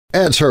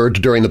Ads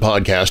heard during the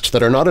podcast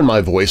that are not in my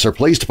voice are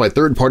placed by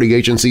third-party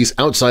agencies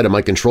outside of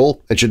my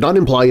control and should not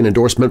imply an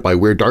endorsement by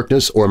Weird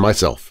Darkness or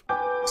myself.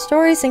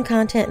 Stories and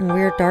content in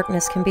Weird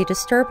Darkness can be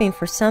disturbing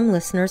for some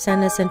listeners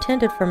and is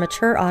intended for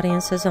mature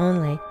audiences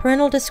only.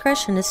 Parental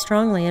discretion is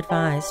strongly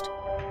advised.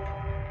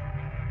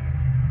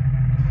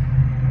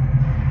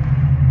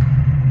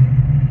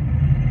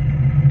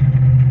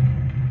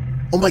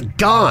 "Oh my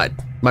God!"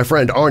 my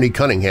friend Arnie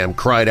Cunningham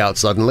cried out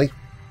suddenly.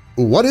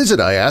 "What is it?"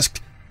 I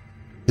asked.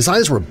 His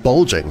eyes were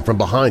bulging from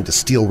behind the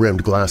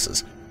steel-rimmed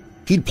glasses.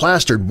 He'd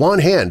plastered one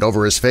hand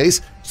over his face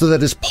so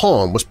that his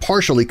palm was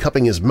partially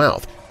cupping his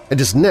mouth, and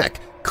his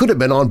neck could have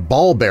been on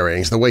ball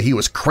bearings the way he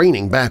was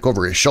craning back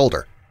over his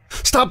shoulder.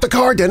 "Stop the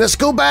car, Dennis!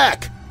 Go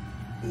back!"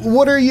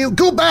 "What are you—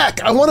 Go back!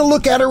 I want to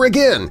look at her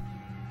again!"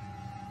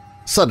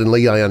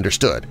 Suddenly I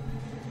understood.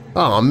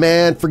 "Aw,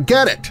 man,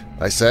 forget it,"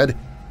 I said.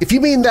 "If you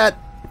mean that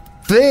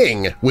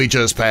thing we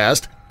just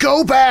passed,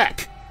 go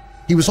back!"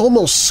 He was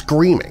almost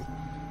screaming.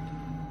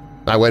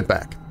 I went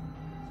back,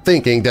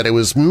 thinking that it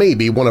was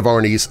maybe one of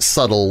Arnie's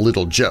subtle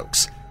little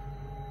jokes.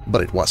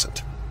 But it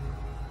wasn't.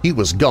 He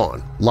was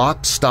gone,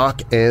 lock,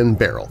 stock, and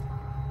barrel.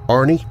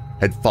 Arnie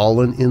had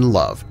fallen in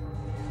love.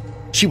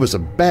 She was a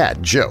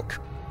bad joke,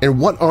 and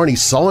what Arnie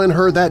saw in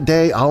her that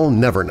day I'll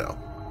never know.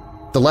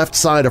 The left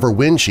side of her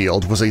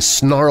windshield was a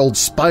snarled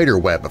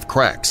spiderweb of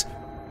cracks.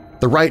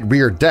 The right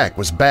rear deck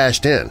was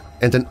bashed in,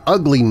 and an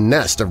ugly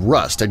nest of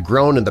rust had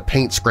grown in the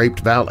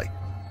paint-scraped valley.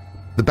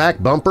 The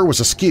back bumper was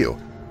askew.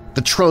 The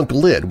trunk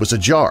lid was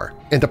ajar,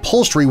 and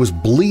upholstery was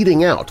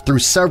bleeding out through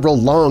several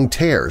long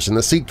tears in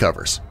the seat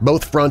covers,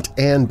 both front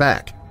and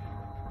back.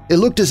 It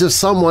looked as if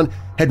someone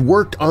had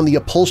worked on the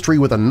upholstery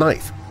with a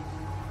knife.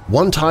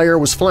 One tire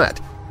was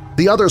flat,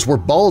 the others were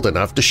bald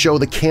enough to show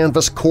the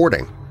canvas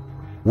cording.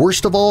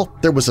 Worst of all,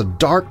 there was a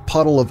dark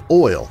puddle of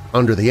oil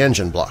under the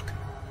engine block.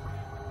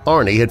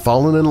 Arnie had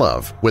fallen in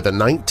love with a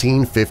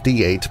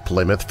 1958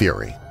 Plymouth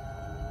Fury.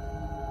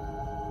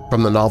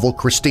 From the novel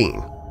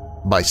Christine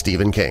by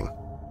Stephen King.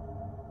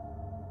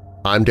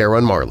 I'm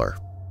Darren Marlar,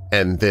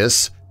 and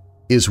this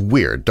is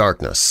Weird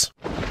Darkness.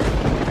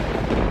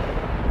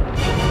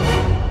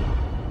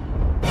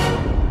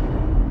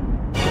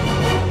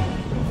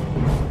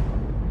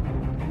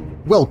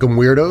 Welcome,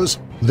 Weirdos!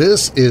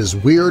 This is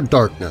Weird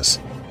Darkness.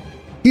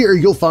 Here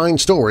you'll find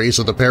stories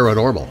of the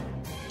paranormal,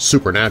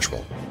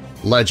 supernatural,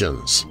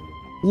 legends,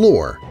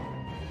 lore,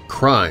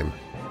 crime,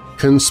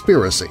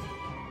 conspiracy,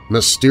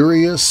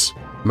 mysterious,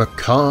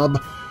 macabre,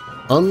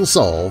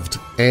 unsolved,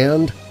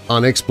 and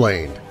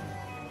unexplained.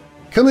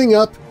 Coming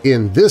up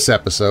in this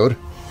episode,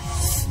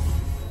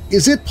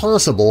 is it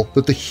possible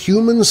that the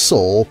human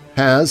soul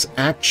has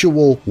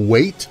actual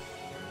weight?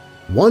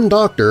 One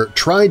doctor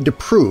tried to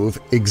prove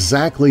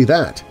exactly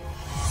that.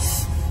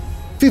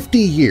 50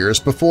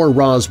 years before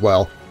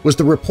Roswell was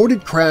the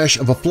reported crash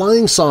of a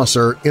flying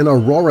saucer in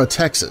Aurora,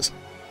 Texas,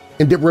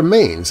 and it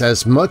remains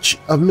as much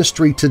a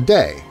mystery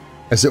today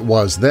as it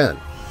was then.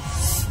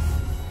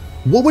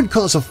 What would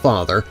cause a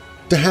father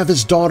to have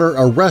his daughter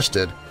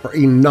arrested for a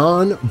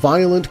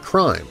non-violent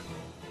crime?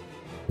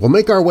 We'll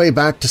make our way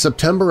back to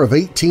September of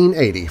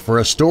 1880 for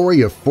a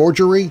story of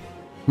forgery,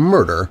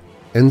 murder,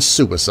 and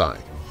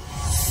suicide.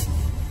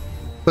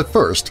 But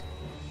first,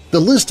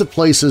 the list of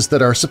places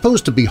that are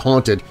supposed to be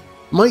haunted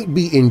might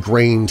be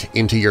ingrained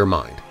into your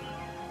mind.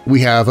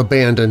 We have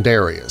abandoned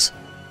areas,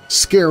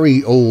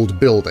 scary old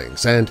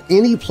buildings, and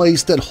any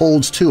place that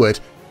holds to it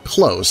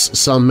close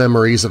some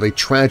memories of a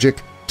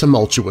tragic,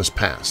 tumultuous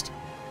past.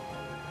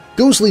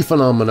 Ghostly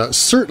phenomena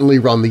certainly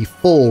run the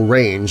full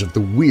range of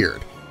the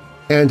weird,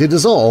 and it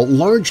is all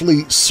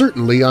largely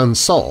certainly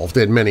unsolved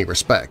in many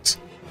respects.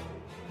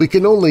 We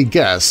can only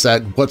guess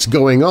at what's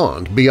going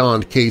on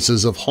beyond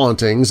cases of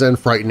hauntings and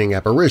frightening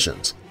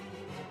apparitions.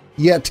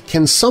 Yet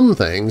can some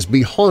things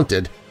be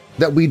haunted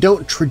that we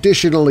don't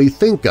traditionally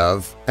think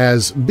of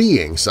as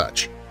being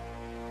such?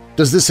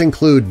 Does this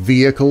include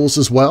vehicles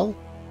as well?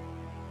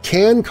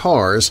 Can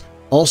cars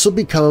also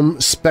become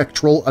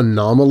spectral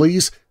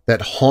anomalies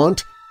that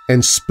haunt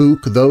and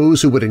spook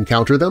those who would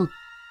encounter them?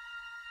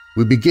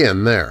 We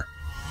begin there.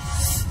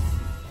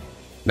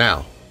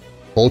 Now,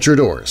 bolt your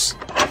doors,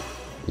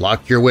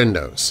 lock your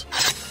windows,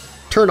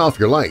 turn off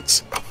your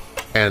lights,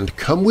 and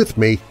come with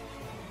me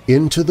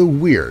into the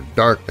Weird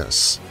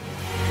Darkness.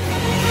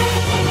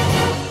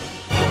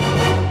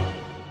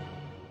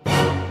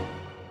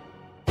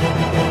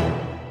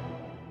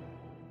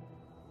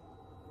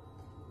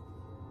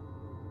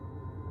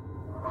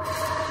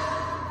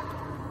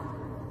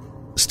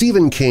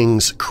 Stephen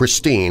King's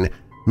Christine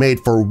made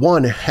for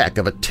one heck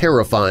of a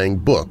terrifying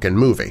book and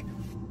movie.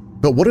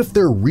 But what if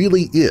there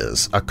really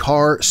is a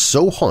car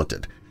so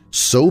haunted,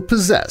 so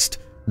possessed,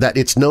 that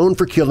it's known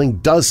for killing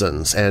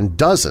dozens and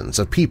dozens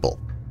of people?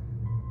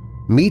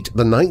 Meet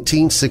the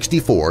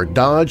 1964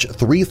 Dodge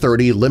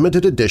 330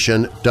 limited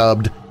edition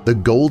dubbed the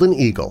Golden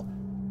Eagle,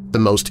 the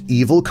most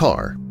evil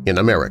car in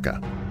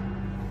America.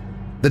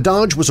 The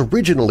Dodge was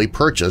originally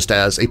purchased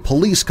as a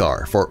police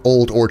car for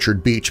Old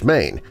Orchard Beach,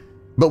 Maine,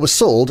 but was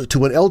sold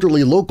to an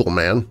elderly local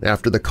man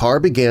after the car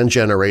began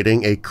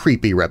generating a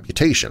creepy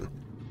reputation.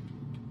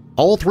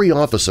 All 3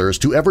 officers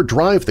to ever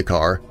drive the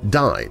car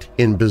died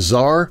in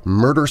bizarre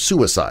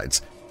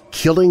murder-suicides,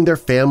 killing their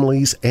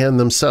families and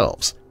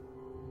themselves.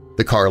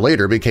 The car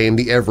later became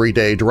the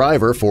everyday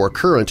driver for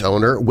current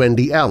owner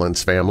Wendy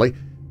Allen's family,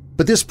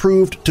 but this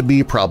proved to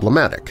be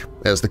problematic,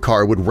 as the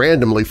car would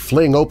randomly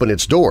fling open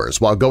its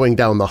doors while going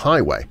down the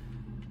highway.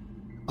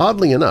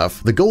 Oddly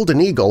enough, the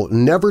Golden Eagle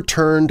never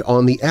turned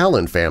on the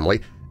Allen family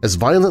as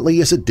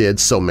violently as it did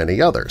so many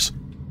others.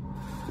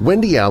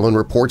 Wendy Allen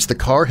reports the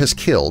car has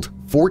killed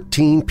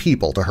 14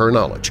 people to her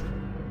knowledge,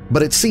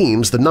 but it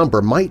seems the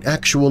number might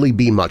actually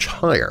be much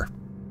higher.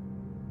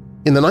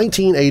 In the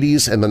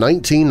 1980s and the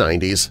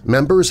 1990s,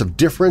 members of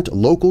different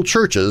local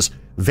churches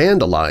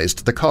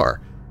vandalized the car,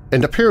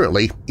 and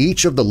apparently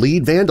each of the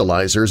lead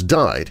vandalizers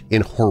died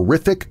in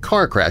horrific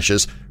car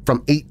crashes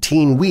from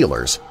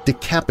 18-wheelers,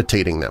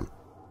 decapitating them.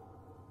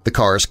 The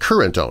car's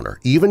current owner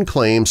even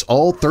claims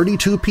all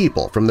 32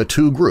 people from the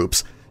 2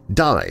 groups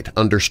died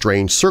under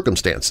strange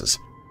circumstances,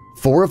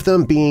 4 of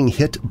them being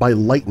hit by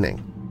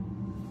lightning.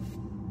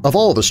 Of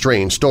all the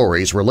strange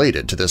stories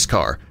related to this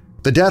car,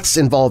 the deaths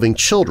involving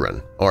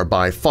children are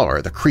by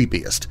far the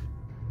creepiest.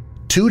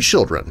 2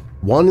 children,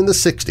 one in the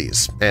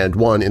 60s and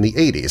one in the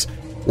 80s,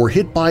 were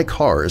hit by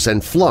cars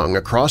and flung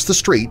across the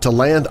street to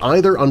land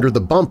either under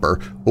the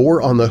bumper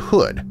or on the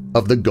hood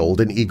of the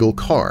Golden Eagle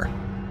car.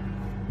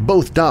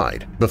 Both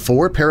died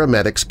before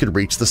paramedics could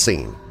reach the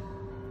scene.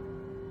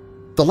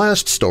 The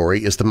last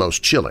story is the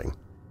most chilling.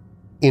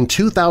 In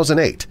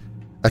 2008,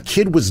 a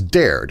kid was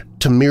dared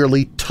to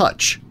merely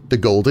touch the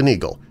Golden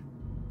Eagle,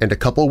 and a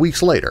couple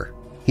weeks later,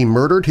 he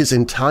murdered his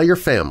entire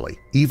family,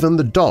 even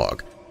the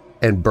dog,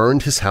 and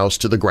burned his house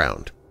to the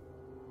ground.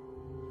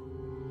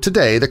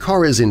 Today, the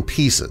car is in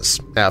pieces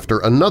after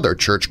another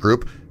church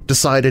group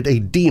decided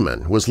a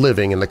demon was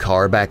living in the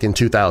car back in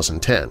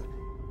 2010.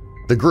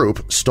 The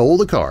group stole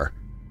the car,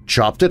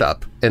 chopped it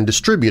up, and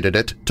distributed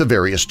it to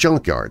various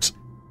junkyards.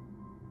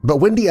 But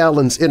Wendy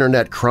Allen's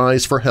internet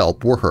cries for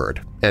help were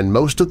heard, and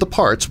most of the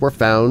parts were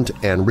found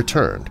and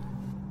returned.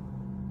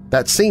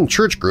 That same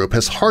church group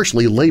has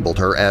harshly labeled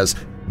her as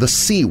the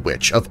Sea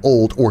Witch of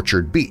Old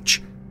Orchard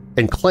Beach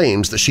and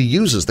claims that she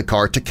uses the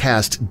car to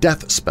cast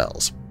death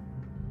spells.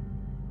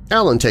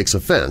 Allen takes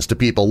offense to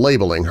people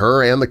labeling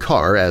her and the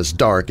car as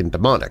dark and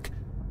demonic.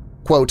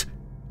 Quote,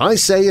 "I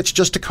say it's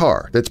just a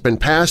car that's been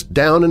passed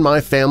down in my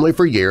family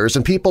for years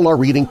and people are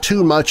reading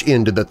too much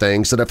into the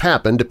things that have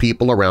happened to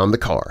people around the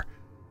car.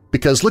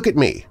 Because look at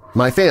me,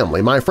 my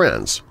family, my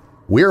friends.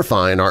 We're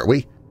fine, aren't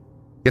we?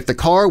 If the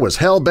car was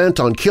hell-bent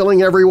on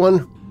killing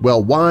everyone,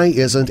 well, why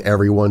isn't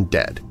everyone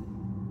dead?"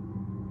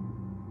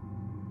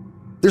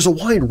 There's a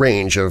wide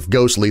range of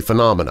ghostly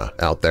phenomena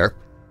out there,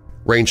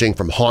 ranging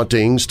from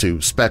hauntings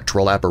to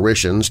spectral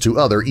apparitions to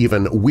other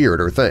even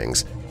weirder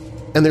things,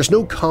 and there's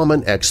no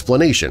common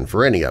explanation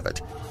for any of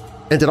it,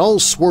 and it all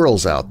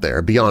swirls out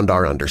there beyond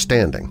our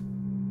understanding.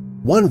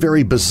 One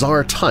very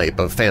bizarre type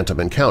of phantom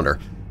encounter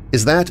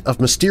is that of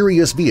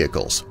mysterious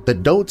vehicles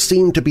that don't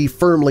seem to be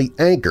firmly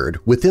anchored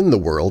within the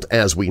world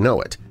as we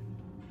know it.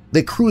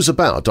 They cruise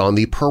about on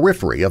the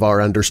periphery of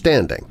our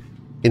understanding,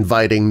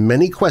 inviting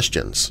many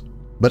questions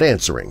but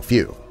answering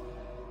few.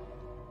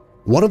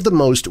 One of the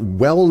most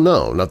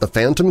well-known of the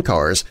phantom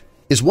cars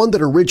is one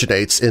that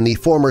originates in the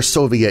former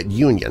Soviet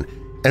Union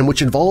and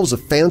which involves a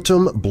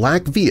phantom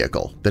black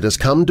vehicle that has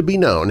come to be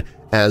known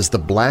as the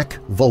Black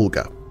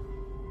Volga.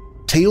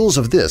 Tales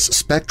of this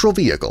spectral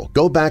vehicle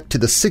go back to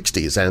the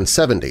 60s and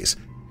 70s,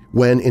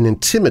 when an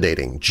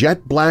intimidating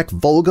jet-black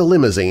Volga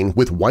limousine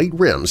with white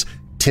rims,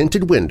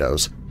 tinted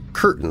windows,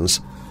 curtains,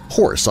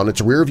 horse on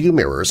its rearview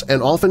mirrors,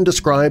 and often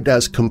described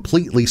as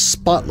completely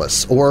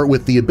spotless or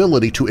with the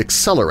ability to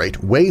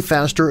accelerate way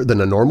faster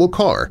than a normal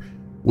car,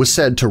 was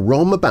said to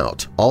roam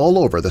about all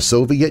over the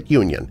Soviet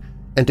Union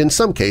and in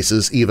some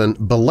cases even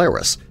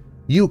Belarus,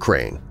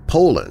 Ukraine,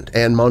 Poland,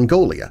 and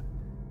Mongolia,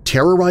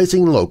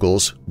 terrorizing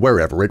locals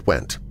wherever it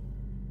went.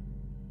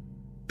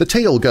 The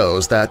tale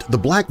goes that the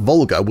Black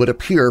Volga would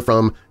appear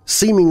from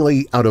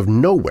seemingly out of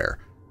nowhere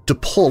to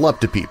pull up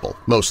to people,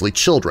 mostly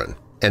children,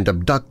 and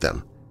abduct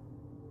them.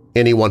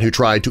 Anyone who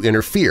tried to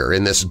interfere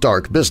in this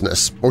dark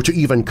business or to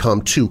even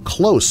come too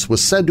close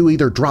was said to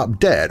either drop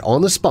dead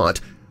on the spot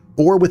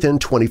or within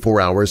 24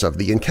 hours of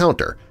the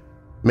encounter,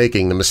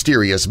 making the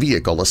mysterious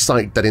vehicle a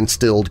sight that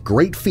instilled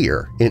great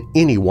fear in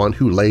anyone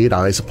who laid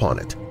eyes upon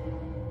it.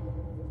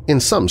 In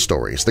some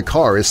stories, the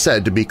car is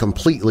said to be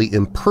completely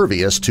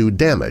impervious to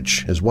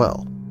damage as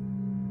well.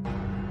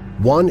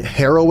 One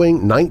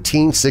harrowing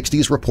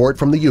 1960s report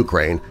from the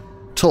Ukraine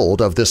told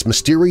of this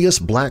mysterious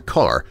black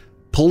car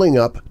pulling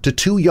up to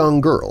 2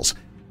 young girls,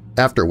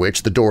 after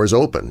which the doors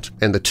opened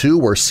and the 2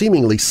 were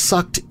seemingly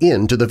sucked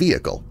into the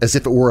vehicle as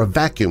if it were a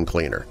vacuum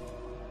cleaner.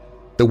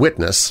 The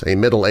witness, a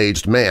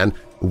middle-aged man,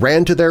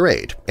 ran to their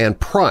aid and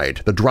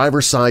pried the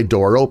driver's side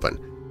door open,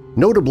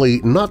 notably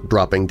not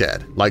dropping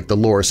dead like the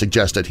lore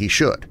suggested he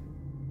should.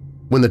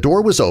 When the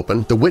door was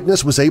open, the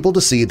witness was able to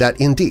see that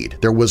indeed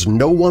there was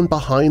no one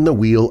behind the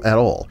wheel at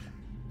all,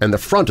 and the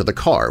front of the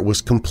car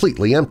was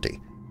completely empty.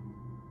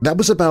 That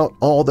was about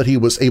all that he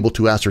was able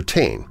to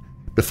ascertain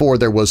before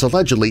there was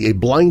allegedly a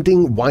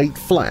blinding white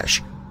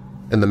flash,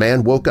 and the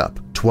man woke up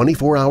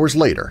 24 hours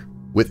later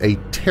with a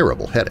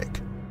terrible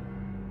headache.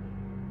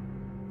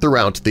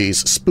 Throughout these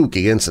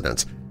spooky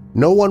incidents,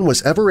 no one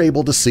was ever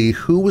able to see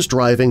who was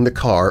driving the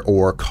car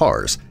or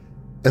cars,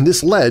 and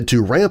this led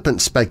to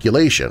rampant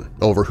speculation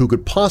over who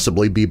could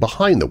possibly be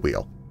behind the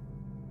wheel.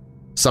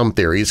 Some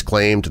theories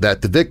claimed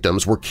that the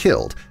victims were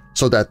killed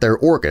so that their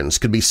organs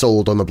could be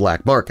sold on the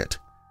black market.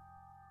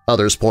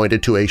 Others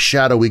pointed to a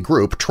shadowy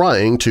group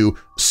trying to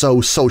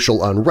sow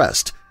social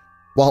unrest,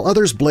 while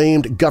others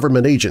blamed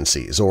government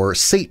agencies or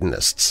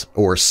Satanists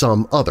or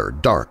some other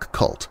dark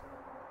cult.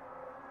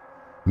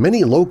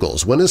 Many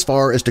locals went as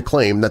far as to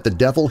claim that the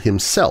devil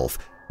himself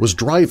was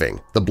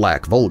driving the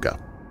Black Volga.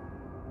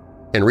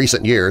 In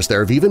recent years, there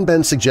have even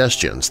been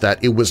suggestions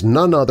that it was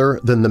none other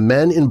than the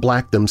men in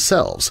black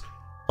themselves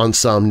on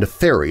some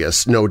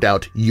nefarious, no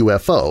doubt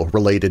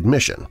UFO-related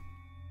mission.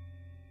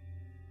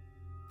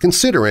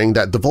 Considering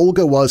that the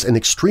Volga was an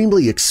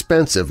extremely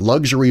expensive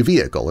luxury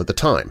vehicle at the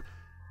time,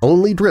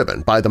 only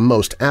driven by the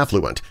most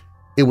affluent,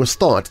 it was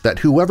thought that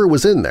whoever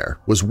was in there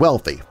was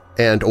wealthy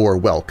and or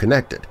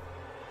well-connected.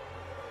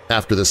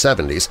 After the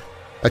 70s,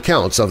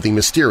 accounts of the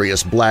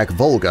mysterious Black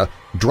Volga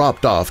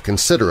dropped off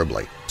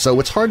considerably, so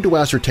it's hard to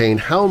ascertain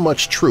how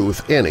much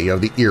truth any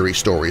of the eerie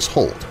stories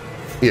hold,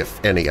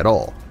 if any at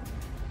all.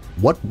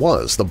 What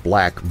was the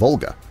Black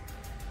Volga?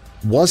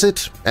 Was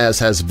it, as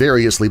has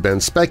variously been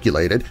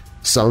speculated,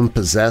 some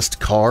possessed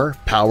car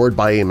powered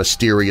by a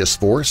mysterious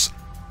force,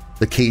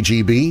 the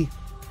KGB,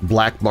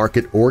 black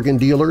market organ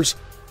dealers,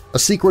 a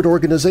secret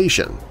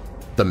organization,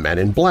 the Men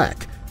in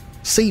Black,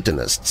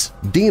 Satanists,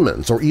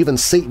 demons, or even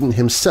Satan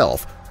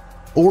himself?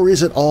 Or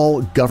is it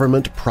all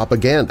government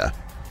propaganda,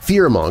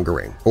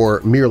 fear-mongering,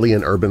 or merely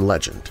an urban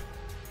legend?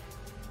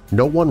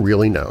 No one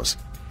really knows.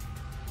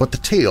 But the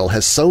tale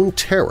has sown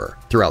terror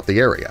throughout the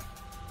area.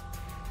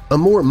 A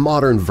more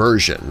modern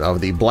version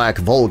of the Black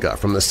Volga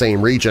from the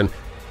same region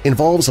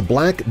involves a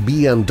black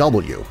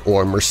BMW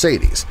or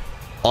Mercedes,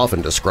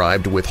 often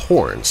described with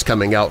horns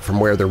coming out from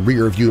where the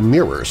rear-view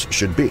mirrors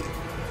should be.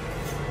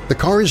 The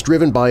car is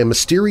driven by a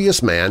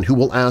mysterious man who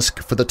will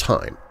ask for the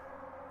time,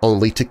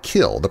 only to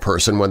kill the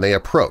person when they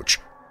approach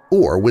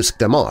or whisk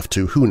them off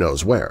to who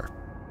knows where.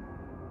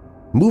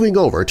 Moving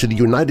over to the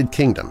United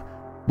Kingdom,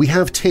 we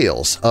have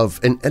tales of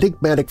an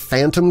enigmatic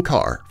phantom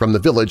car from the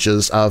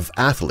villages of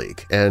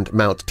Athleague and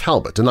Mount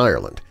Talbot in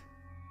Ireland.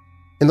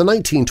 In the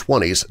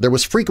 1920s, there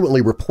was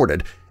frequently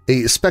reported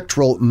a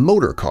spectral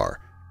motor car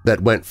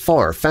that went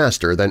far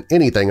faster than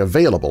anything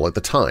available at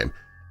the time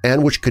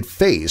and which could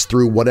phase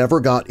through whatever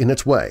got in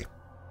its way.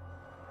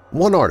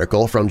 One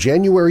article from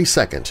January 2,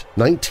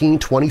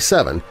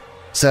 1927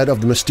 said of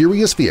the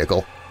mysterious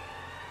vehicle,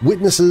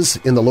 "Witnesses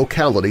in the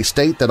locality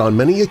state that on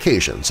many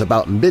occasions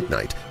about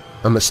midnight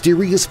a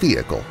mysterious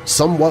vehicle,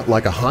 somewhat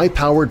like a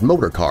high-powered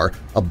motor car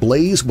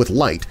ablaze with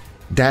light,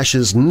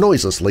 dashes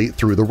noiselessly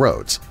through the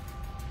roads.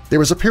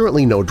 There is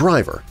apparently no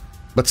driver,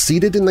 but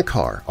seated in the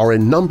car are a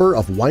number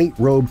of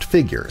white-robed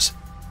figures.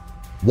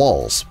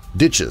 Walls,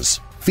 ditches,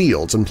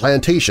 fields, and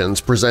plantations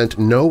present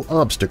no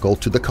obstacle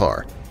to the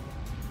car.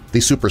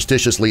 The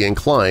superstitiously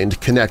inclined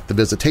connect the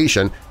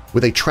visitation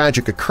with a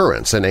tragic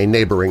occurrence in a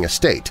neighboring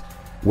estate,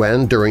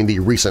 when, during the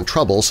recent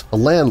troubles, a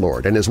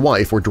landlord and his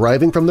wife were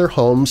driving from their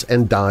homes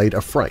and died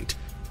of fright.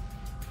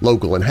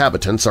 Local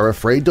inhabitants are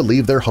afraid to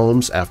leave their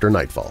homes after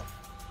nightfall."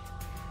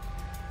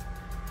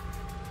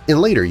 In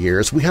later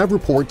years, we have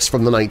reports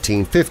from the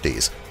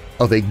 1950s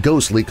of a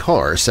ghostly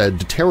car said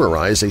to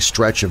terrorize a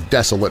stretch of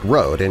desolate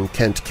road in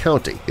Kent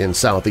County in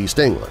southeast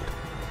England.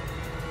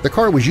 The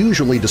car was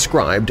usually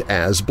described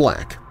as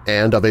black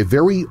and of a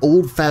very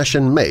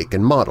old-fashioned make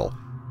and model,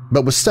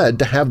 but was said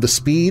to have the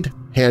speed,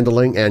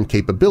 handling, and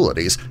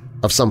capabilities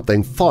of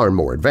something far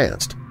more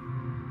advanced.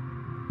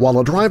 While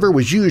a driver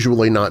was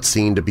usually not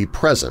seen to be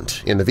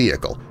present in the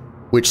vehicle,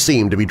 which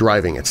seemed to be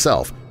driving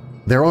itself,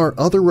 there are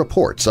other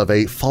reports of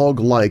a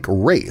fog-like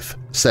wraith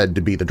said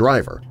to be the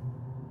driver.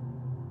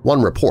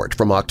 One report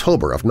from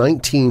October of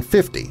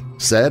 1950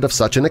 said of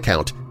such an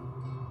account,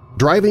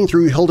 "Driving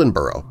through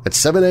Hildenborough at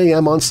 7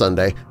 a.m. on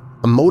Sunday,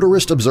 a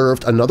motorist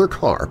observed another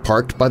car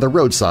parked by the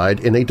roadside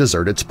in a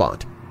deserted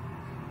spot.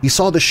 He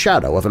saw the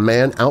shadow of a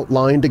man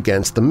outlined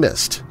against the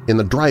mist in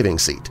the driving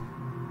seat.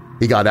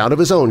 He got out of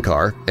his own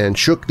car and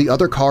shook the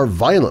other car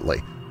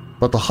violently,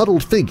 but the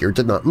huddled figure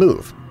did not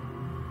move.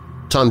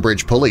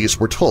 Tunbridge police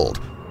were told,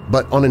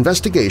 but on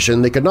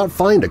investigation they could not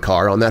find a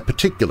car on that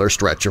particular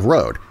stretch of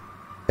road,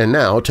 and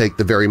now take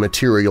the very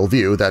material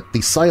view that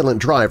the silent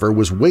driver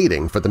was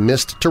waiting for the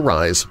mist to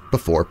rise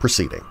before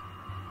proceeding."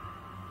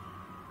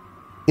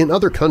 In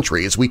other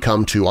countries we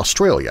come to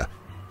Australia,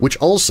 which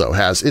also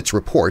has its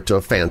report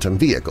of phantom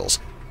vehicles,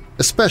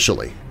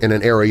 especially in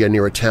an area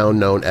near a town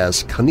known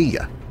as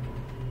Kania.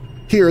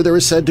 Here there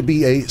is said to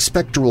be a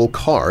spectral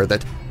car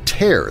that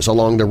tears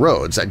along the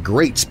roads at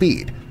great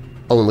speed,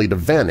 only to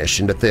vanish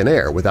into thin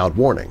air without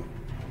warning.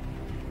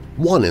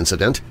 One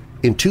incident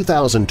in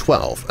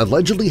 2012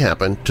 allegedly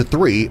happened to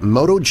 3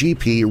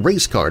 MotoGP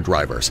race car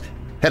drivers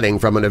heading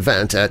from an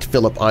event at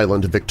Phillip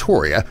Island,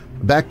 Victoria,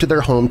 back to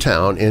their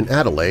hometown in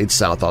Adelaide,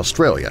 South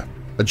Australia,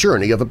 a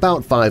journey of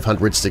about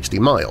 560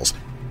 miles,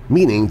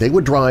 meaning they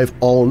would drive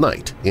all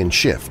night in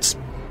shifts.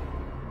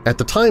 At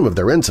the time of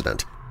their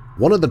incident,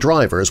 one of the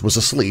drivers was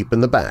asleep in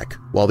the back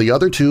while the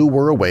other 2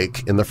 were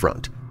awake in the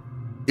front.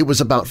 It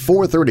was about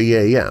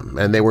 4:30 a.m.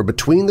 and they were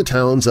between the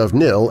towns of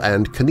Nil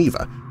and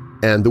Geneva,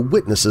 and the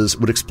witnesses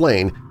would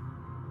explain,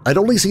 "I'd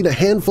only seen a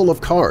handful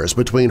of cars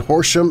between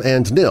Horsham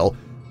and Nil,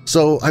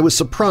 so I was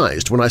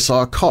surprised when I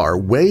saw a car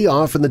way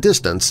off in the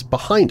distance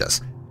behind us.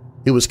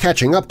 It was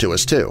catching up to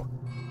us, too.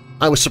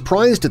 I was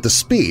surprised at the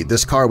speed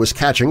this car was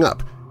catching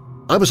up.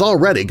 I was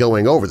already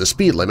going over the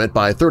speed limit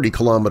by 30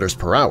 kilometers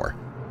per hour.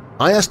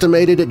 I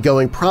estimated it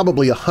going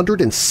probably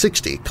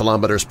 160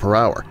 kilometers per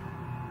hour.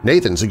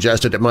 Nathan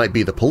suggested it might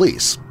be the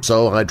police,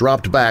 so I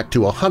dropped back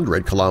to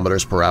 100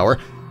 kilometers per hour.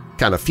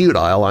 Kind of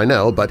futile, I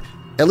know, but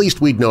at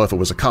least we'd know if it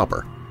was a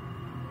copper.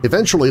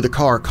 Eventually the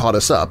car caught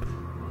us up,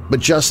 but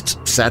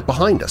just sat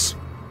behind us.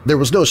 There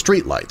was no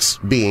streetlights,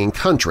 being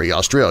country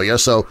Australia,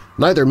 so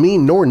neither me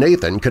nor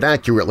Nathan could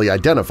accurately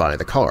identify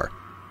the car.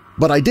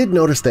 But I did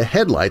notice the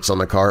headlights on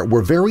the car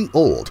were very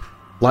old,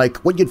 like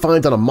what you'd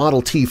find on a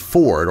Model T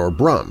Ford or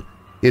Brum,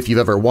 if you've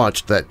ever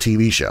watched that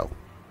TV show.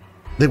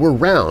 They were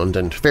round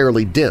and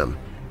fairly dim.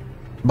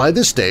 By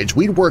this stage,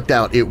 we'd worked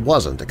out it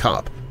wasn't a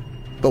cop.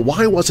 But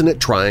why wasn't it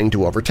trying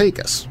to overtake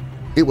us?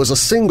 It was a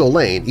single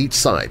lane each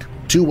side,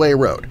 two-way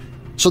road,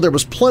 so there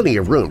was plenty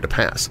of room to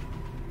pass.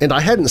 And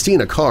I hadn't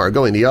seen a car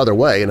going the other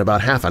way in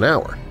about half an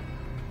hour.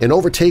 An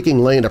overtaking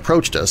lane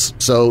approached us,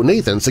 so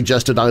Nathan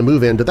suggested I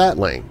move into that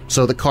lane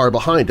so the car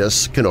behind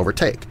us can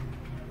overtake.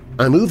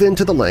 I move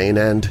into the lane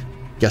and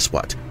guess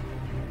what?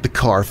 The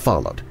car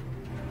followed.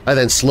 I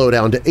then slow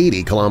down to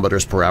 80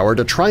 kilometers per hour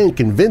to try and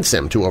convince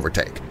him to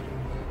overtake.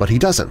 But he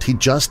doesn't, he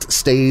just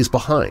stays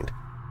behind.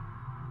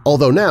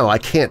 Although now I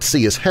can't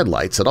see his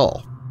headlights at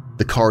all.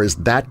 The car is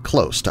that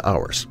close to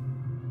ours.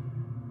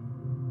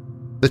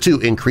 The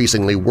 2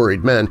 increasingly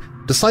worried men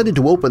decided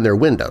to open their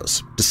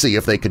windows to see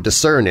if they could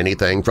discern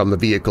anything from the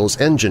vehicle's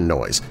engine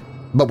noise,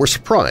 but were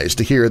surprised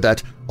to hear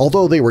that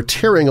although they were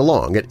tearing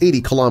along at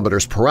 80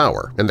 kilometers per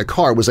hour and the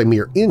car was a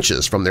mere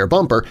inches from their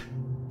bumper,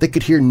 they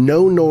could hear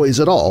no noise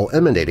at all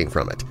emanating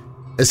from it,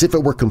 as if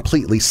it were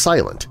completely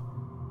silent.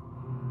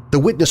 The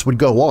witness would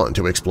go on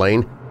to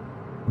explain,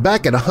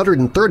 "Back at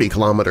 130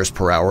 kilometers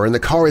per hour and the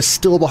car is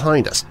still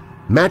behind us,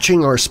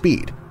 matching our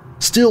speed,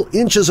 still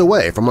inches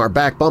away from our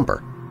back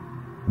bumper.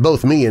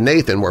 Both me and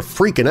Nathan were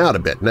freaking out a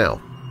bit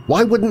now.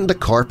 Why wouldn't the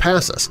car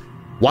pass us?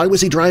 Why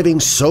was he driving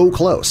so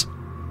close?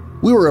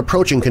 We were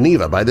approaching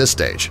Geneva by this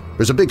stage.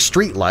 There's a big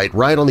street light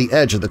right on the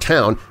edge of the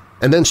town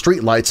and then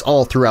street lights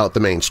all throughout the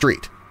main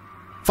street.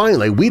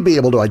 Finally, we'd be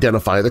able to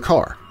identify the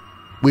car.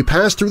 We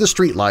passed through the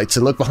street lights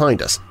and looked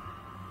behind us.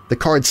 The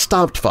car had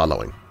stopped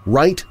following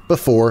right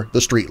before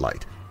the street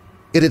light.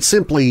 It had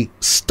simply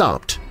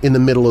stopped in the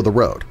middle of the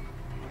road.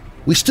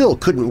 We still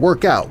couldn't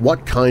work out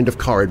what kind of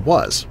car it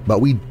was, but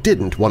we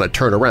didn't want to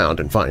turn around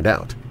and find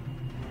out."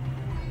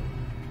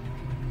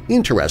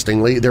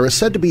 Interestingly, there is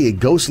said to be a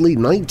ghostly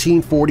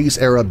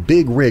 1940s-era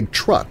big rig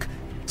truck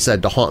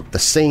said to haunt the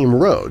same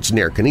roads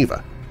near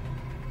Geneva.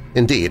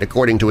 Indeed,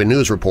 according to a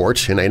news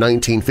report in a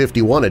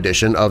 1951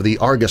 edition of the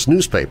Argus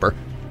newspaper,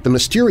 the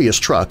mysterious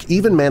truck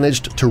even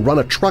managed to run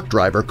a truck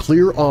driver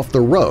clear off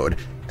the road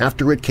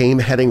after it came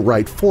heading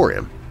right for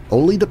him,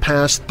 only to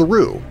pass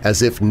through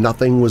as if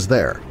nothing was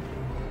there.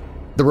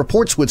 The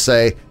reports would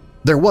say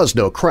there was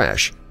no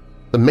crash.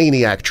 The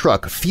maniac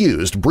truck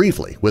fused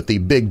briefly with the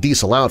big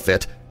diesel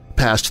outfit,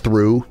 passed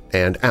through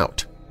and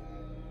out.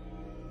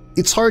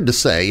 It's hard to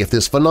say if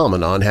this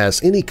phenomenon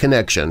has any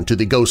connection to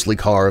the ghostly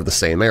car of the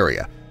same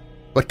area,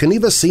 but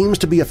Geneva seems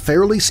to be a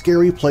fairly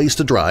scary place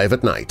to drive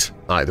at night,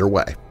 either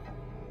way.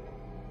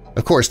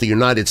 Of course, the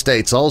United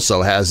States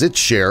also has its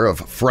share of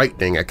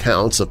frightening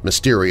accounts of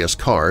mysterious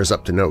cars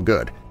up to no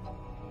good.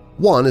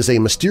 One is a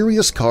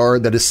mysterious car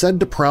that is said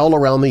to prowl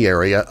around the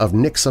area of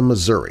Nixa,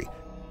 Missouri,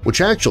 which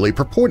actually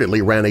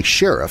purportedly ran a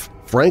sheriff,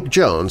 Frank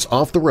Jones,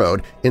 off the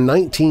road in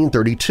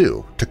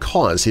 1932 to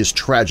cause his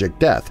tragic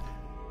death,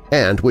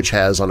 and which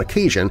has, on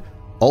occasion,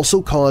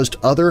 also caused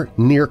other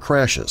near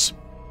crashes.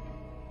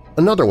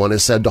 Another one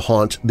is said to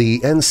haunt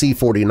the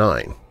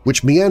NC-49,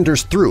 which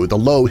meanders through the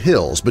low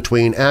hills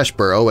between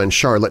Asheboro and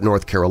Charlotte,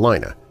 North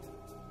Carolina.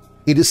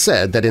 It is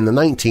said that in the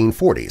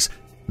 1940s,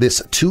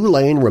 this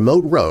two-lane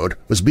remote road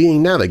was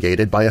being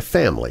navigated by a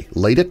family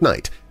late at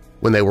night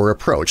when they were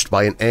approached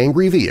by an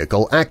angry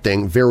vehicle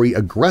acting very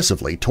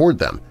aggressively toward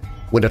them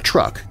when a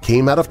truck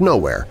came out of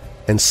nowhere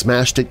and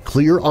smashed it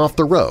clear off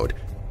the road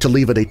to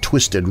leave it a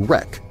twisted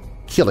wreck,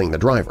 killing the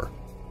driver.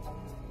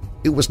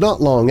 It was not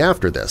long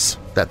after this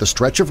that the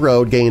stretch of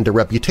road gained a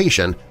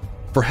reputation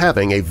for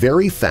having a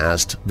very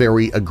fast,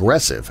 very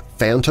aggressive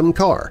phantom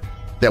car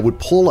that would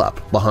pull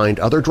up behind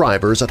other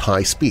drivers at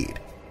high speed.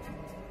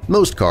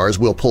 Most cars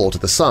will pull to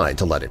the side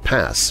to let it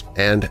pass,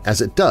 and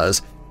as it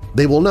does,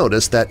 they will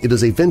notice that it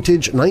is a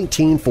vintage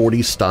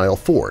 1940s-style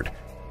Ford,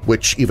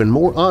 which even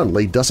more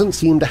oddly doesn't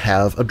seem to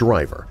have a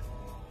driver.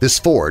 This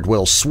Ford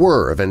will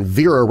swerve and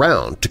veer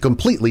around to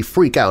completely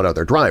freak out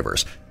other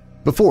drivers,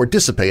 before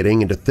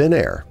dissipating into thin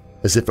air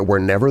as if it were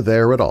never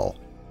there at all,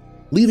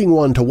 leaving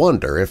one to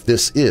wonder if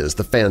this is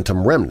the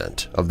phantom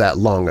remnant of that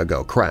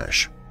long-ago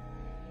crash.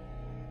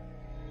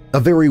 A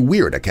very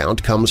weird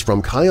account comes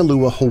from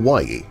Kailua,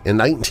 Hawaii in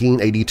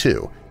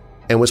 1982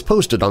 and was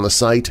posted on the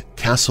site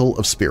Castle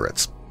of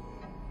Spirits.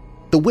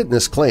 The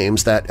witness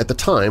claims that at the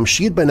time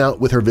she had been out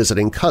with her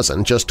visiting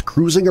cousin just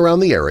cruising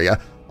around the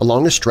area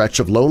along a stretch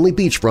of lonely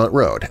beachfront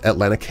road at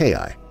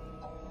Laniakea.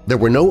 There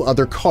were no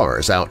other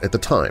cars out at the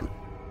time,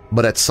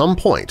 but at some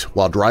point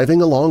while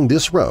driving along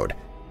this road,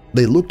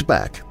 they looked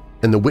back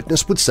and the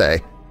witness would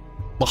say,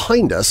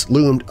 "Behind us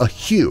loomed a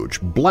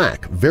huge,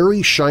 black,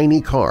 very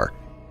shiny car.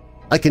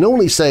 I can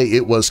only say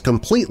it was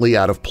completely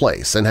out of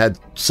place and had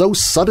so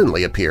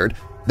suddenly appeared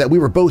that we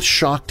were both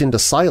shocked into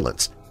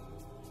silence.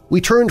 We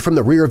turned from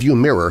the rearview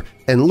mirror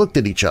and looked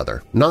at each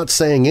other, not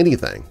saying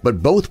anything,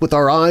 but both with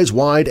our eyes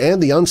wide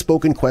and the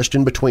unspoken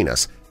question between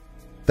us.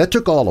 That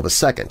took all of a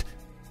second.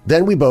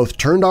 Then we both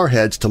turned our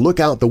heads to look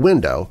out the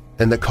window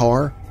and the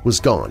car was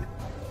gone.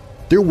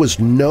 There was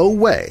no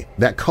way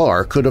that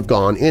car could have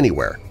gone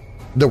anywhere.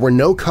 There were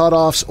no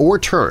cutoffs or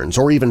turns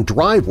or even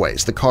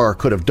driveways the car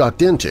could have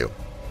ducked into,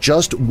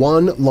 just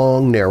one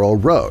long, narrow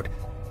road.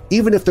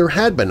 Even if there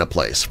had been a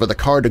place for the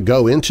car to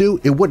go into,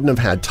 it wouldn't have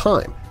had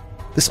time.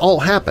 This all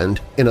happened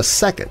in a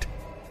second.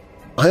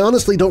 I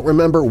honestly don't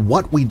remember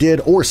what we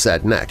did or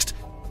said next.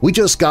 We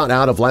just got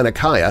out of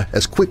Laniakea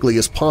as quickly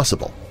as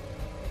possible.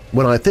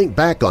 When I think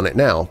back on it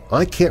now,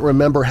 I can't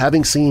remember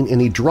having seen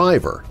any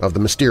driver of the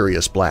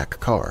mysterious black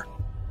car."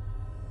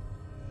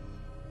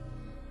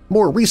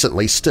 More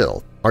recently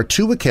still are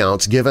two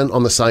accounts given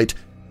on the site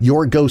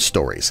Your Ghost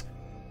Stories.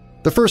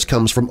 The first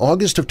comes from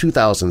August of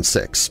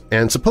 2006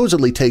 and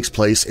supposedly takes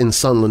place in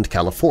Sunland,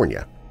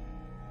 California.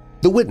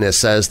 The witness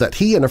says that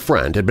he and a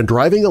friend had been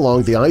driving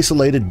along the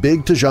isolated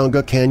Big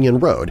Tujunga Canyon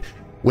Road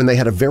when they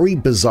had a very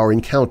bizarre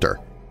encounter.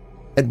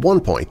 At one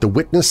point, the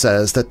witness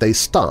says that they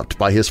stopped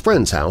by his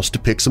friend's house to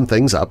pick some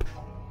things up,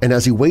 and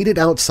as he waited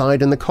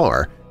outside in the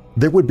car,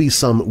 there would be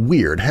some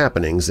weird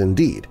happenings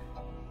indeed.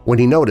 When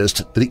he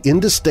noticed the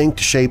indistinct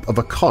shape of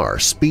a car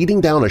speeding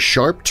down a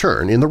sharp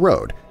turn in the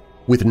road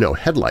with no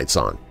headlights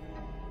on.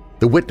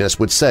 The witness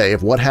would say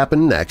of what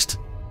happened next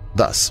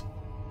thus: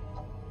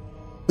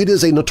 "It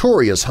is a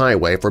notorious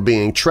highway for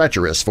being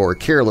treacherous for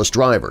careless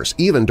drivers,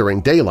 even during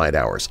daylight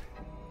hours.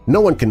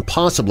 No one can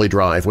possibly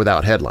drive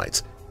without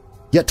headlights.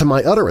 Yet to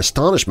my utter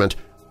astonishment,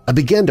 I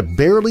began to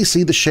barely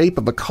see the shape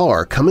of a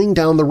car coming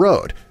down the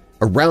road,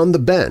 around the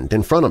bend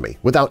in front of me,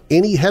 without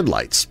any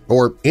headlights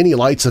or any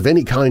lights of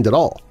any kind at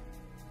all.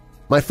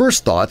 My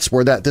first thoughts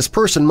were that this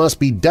person must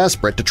be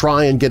desperate to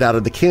try and get out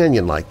of the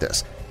canyon like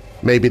this.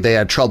 Maybe they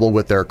had trouble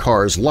with their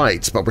car's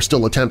lights but were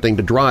still attempting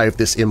to drive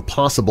this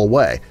impossible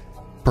way.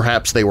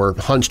 Perhaps they were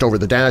hunched over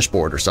the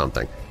dashboard or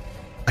something.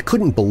 I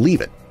couldn't believe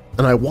it,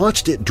 and I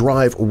watched it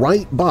drive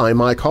right by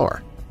my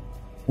car.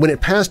 When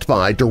it passed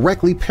by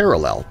directly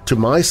parallel to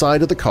my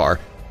side of the car,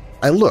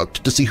 I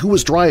looked to see who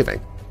was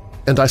driving,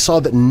 and I saw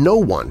that no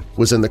one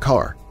was in the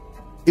car.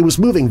 It was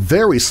moving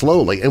very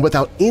slowly and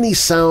without any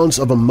sounds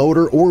of a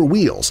motor or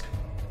wheels,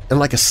 and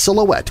like a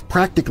silhouette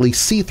practically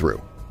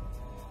see-through.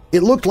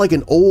 It looked like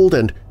an old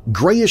and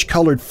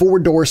grayish-colored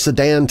four-door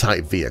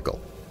sedan-type vehicle.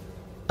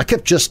 I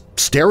kept just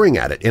staring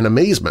at it in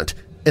amazement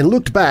and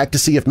looked back to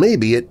see if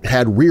maybe it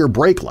had rear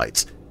brake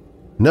lights.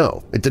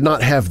 No, it did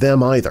not have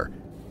them either.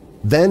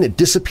 Then it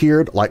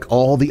disappeared like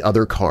all the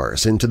other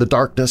cars into the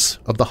darkness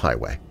of the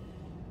highway."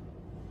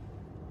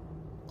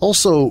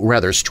 Also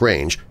rather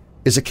strange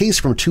is a case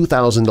from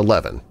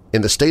 2011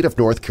 in the state of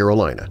North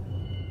Carolina.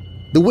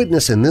 The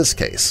witness in this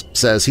case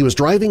says he was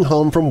driving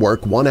home from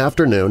work one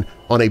afternoon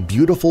on a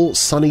beautiful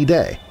sunny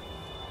day.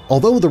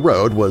 Although the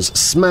road was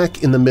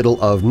smack in the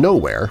middle of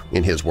nowhere,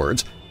 in his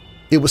words,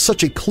 it was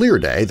such a clear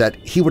day that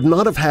he would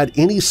not have had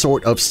any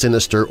sort of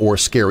sinister or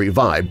scary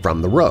vibe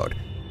from the road.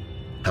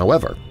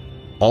 However,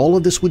 all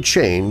of this would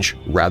change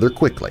rather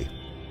quickly.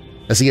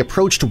 As he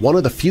approached one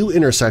of the few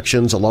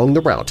intersections along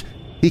the route,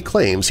 he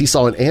claims he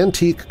saw an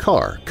antique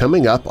car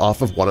coming up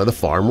off of one of the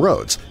farm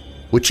roads,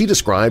 which he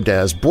described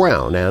as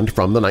brown and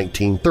from the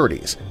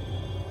 1930s.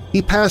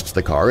 He passed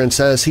the car and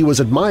says he was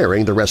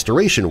admiring the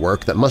restoration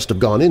work that must have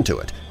gone into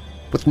it,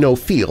 with no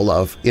feel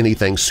of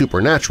anything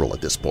supernatural at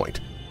this point.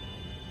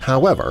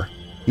 However,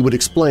 he would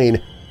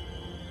explain,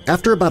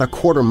 "After about a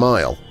quarter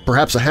mile,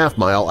 perhaps a half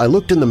mile, I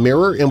looked in the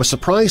mirror and was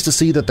surprised to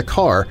see that the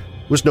car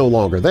was no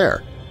longer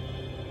there.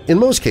 In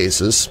most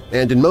cases,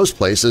 and in most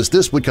places,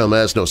 this would come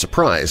as no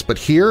surprise, but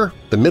here,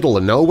 the middle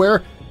of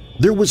nowhere,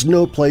 there was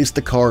no place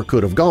the car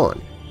could have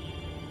gone.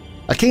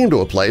 I came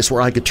to a place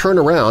where I could turn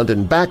around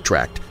and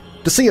backtracked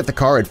to see if the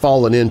car had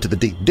fallen into the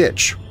deep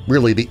ditch,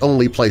 really the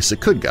only place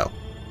it could go.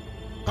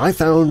 I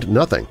found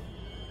nothing.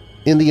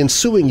 In the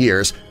ensuing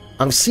years,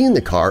 I've seen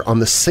the car on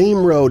the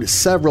same road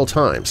several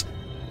times,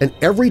 and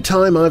every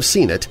time I've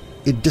seen it,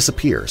 it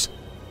disappears.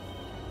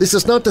 This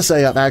is not to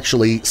say I've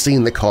actually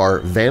seen the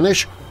car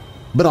vanish,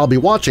 but I'll be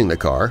watching the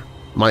car,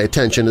 my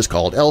attention is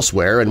called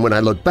elsewhere, and when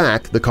I look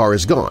back, the car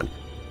is gone,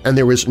 and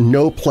there is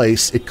no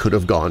place it could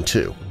have gone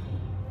to.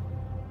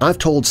 I've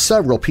told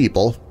several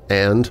people,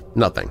 and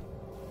nothing.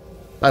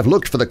 I've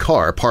looked for the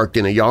car parked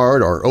in a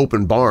yard or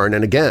open barn,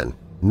 and again,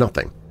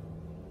 nothing.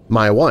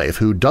 My wife,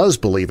 who does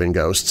believe in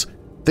ghosts,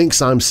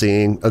 thinks I'm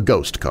seeing a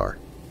ghost car.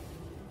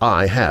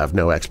 I have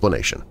no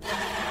explanation.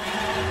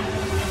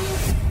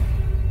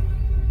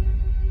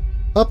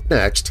 Up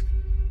next,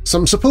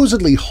 some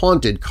supposedly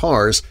haunted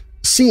cars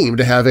seem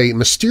to have a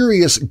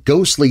mysterious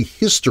ghostly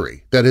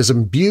history that has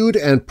imbued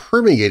and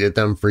permeated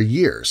them for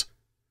years.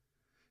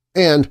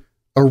 And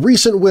a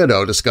recent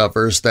widow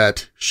discovers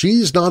that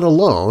she's not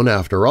alone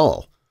after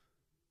all.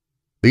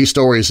 These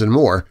stories and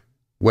more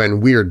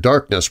when Weird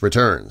Darkness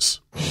returns.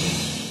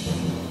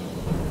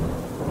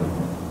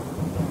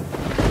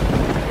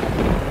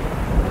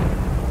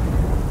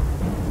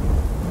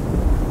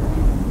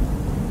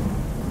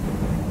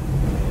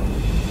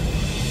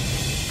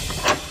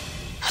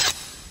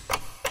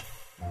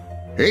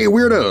 Hey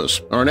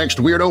Weirdos! Our next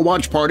Weirdo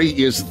Watch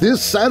Party is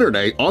this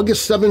Saturday,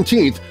 August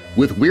 17th,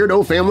 with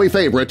Weirdo family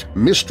favorite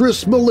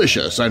Mistress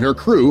Malicious and her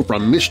crew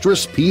from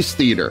Mistress Peace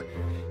Theater.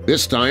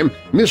 This time,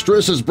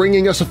 Mistress is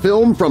bringing us a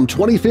film from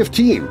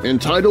 2015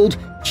 entitled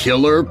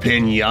Killer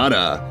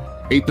Piñata,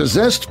 a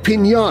possessed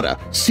piñata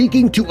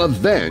seeking to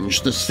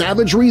avenge the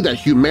savagery that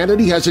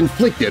humanity has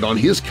inflicted on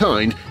his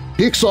kind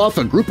picks off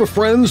a group of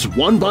friends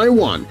one by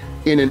one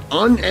in an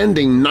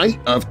unending night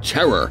of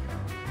terror.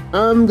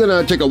 I'm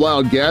gonna take a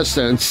wild guess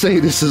and say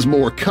this is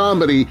more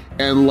comedy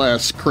and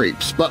less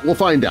creeps, but we'll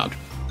find out.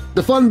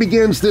 The fun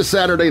begins this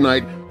Saturday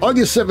night,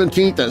 August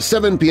 17th at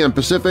 7 p.m.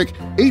 Pacific,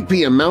 8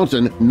 p.m.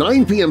 Mountain,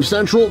 9 p.m.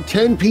 Central,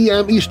 10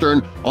 p.m.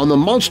 Eastern on the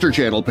Monster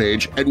Channel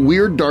page at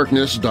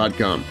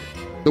WeirdDarkness.com.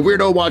 The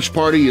Weirdo Watch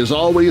Party is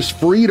always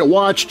free to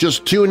watch.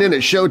 Just tune in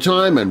at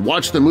showtime and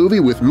watch the movie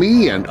with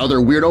me and other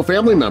Weirdo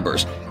family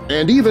members,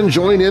 and even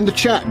join in the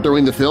chat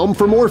during the film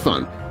for more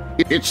fun.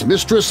 It's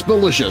Mistress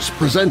Malicious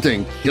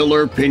presenting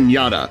Killer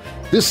Piñata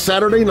this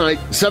Saturday night,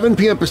 7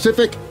 p.m.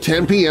 Pacific,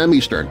 10 p.m.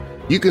 Eastern.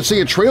 You can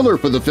see a trailer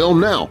for the film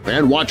now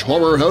and watch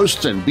horror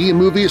hosts and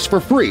B-movies for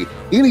free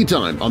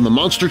anytime on the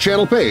Monster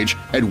Channel page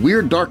at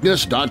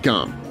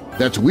WeirdDarkness.com.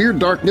 That's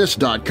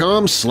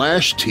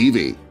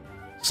WeirdDarkness.com/TV.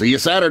 See you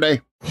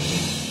Saturday!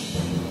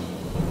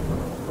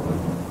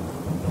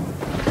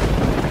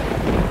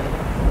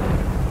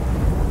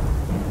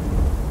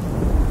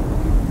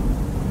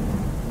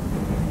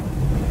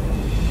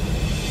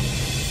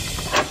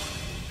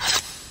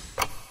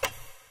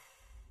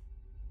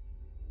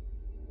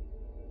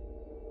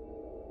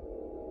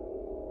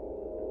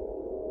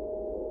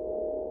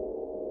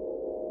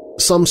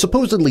 Some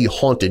supposedly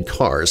haunted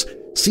cars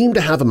seem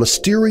to have a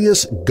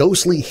mysterious,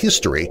 ghostly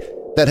history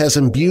that has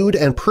imbued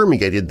and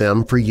permeated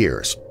them for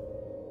years.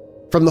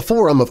 From the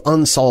Forum of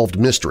Unsolved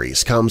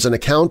Mysteries comes an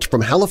account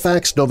from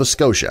Halifax, Nova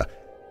Scotia,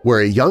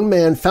 where a young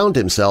man found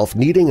himself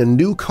needing a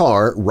new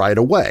car right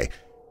away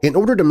in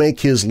order to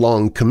make his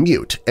long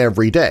commute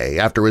every day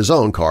after his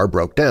own car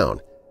broke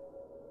down.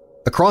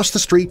 Across the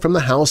street from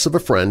the house of a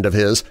friend of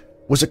his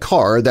was a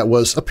car that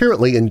was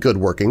apparently in good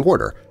working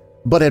order,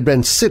 but had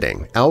been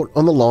sitting out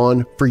on the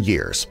lawn for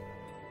years.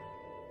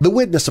 The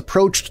witness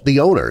approached the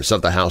owners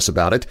of the house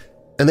about it,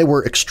 and they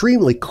were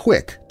extremely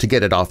quick to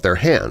get it off their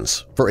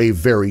hands for a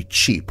very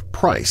cheap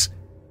price.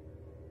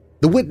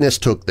 The witness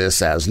took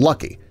this as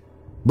lucky,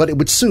 but it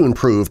would soon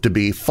prove to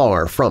be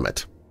far from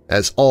it,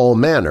 as all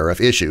manner of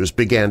issues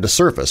began to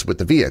surface with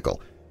the vehicle,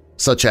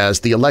 such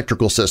as the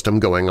electrical system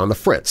going on the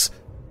fritz,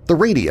 the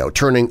radio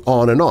turning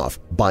on and off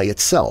by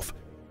itself,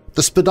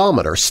 the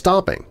speedometer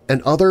stopping,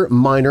 and other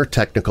minor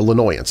technical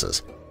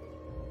annoyances.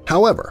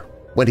 However,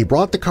 when he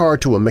brought the car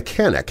to a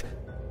mechanic,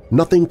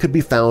 nothing could be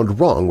found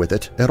wrong with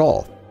it at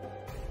all.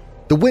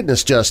 The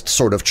witness just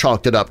sort of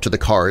chalked it up to the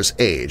car's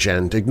age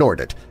and ignored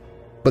it.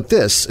 But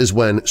this is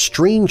when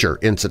stranger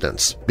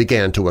incidents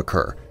began to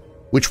occur,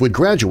 which would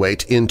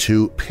graduate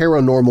into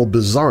paranormal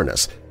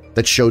bizarreness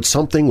that showed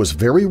something was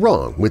very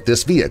wrong with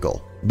this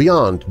vehicle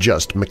beyond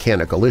just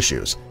mechanical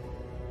issues.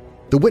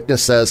 The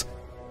witness says,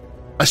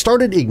 "I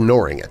started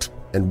ignoring it,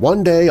 and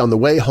one day on the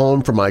way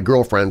home from my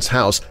girlfriend's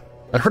house,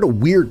 I heard a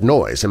weird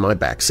noise in my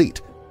back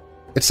seat.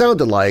 It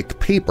sounded like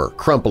paper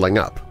crumpling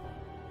up.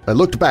 I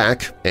looked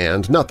back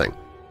and nothing.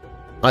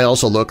 I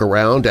also looked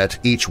around at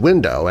each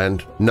window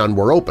and none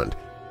were opened.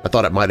 I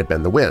thought it might have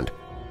been the wind.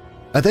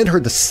 I then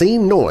heard the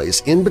same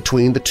noise in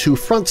between the two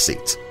front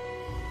seats.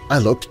 I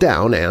looked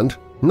down and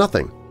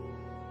nothing.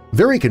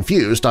 Very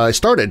confused, I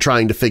started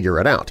trying to figure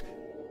it out.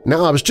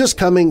 Now I was just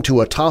coming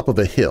to a top of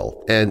a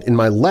hill, and in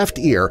my left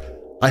ear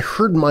I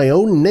heard my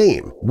own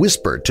name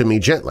whispered to me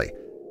gently.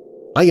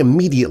 I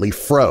immediately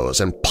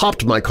froze and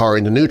popped my car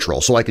into neutral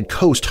so I could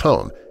coast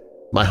home.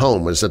 My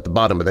home was at the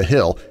bottom of the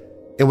hill,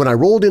 and when I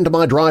rolled into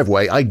my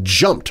driveway, I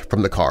jumped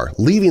from the car,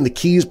 leaving the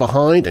keys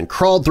behind, and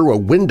crawled through a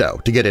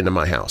window to get into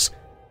my house."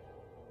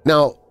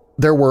 Now,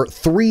 there were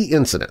 3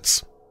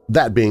 incidents,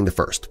 that being the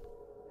first.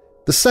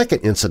 The second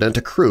incident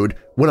occurred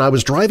when I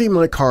was driving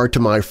my car to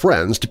my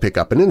friend's to pick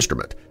up an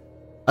instrument.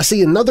 I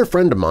see another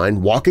friend of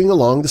mine walking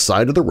along the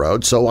side of the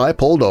road, so I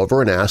pulled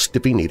over and asked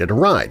if he needed a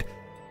ride.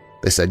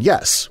 They said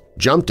yes,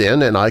 jumped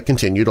in, and I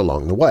continued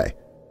along the way.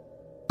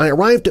 I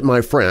arrived at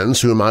my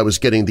friend's whom I was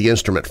getting the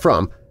instrument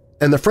from,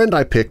 and the friend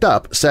I picked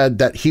up said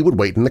that he would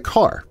wait in the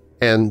car,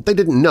 and they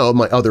didn't know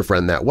my other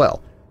friend that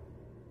well.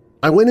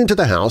 I went into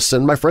the house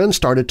and my friend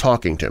started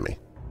talking to me.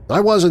 I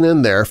wasn't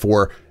in there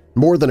for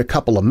more than a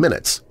couple of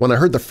minutes when I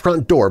heard the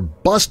front door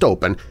bust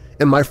open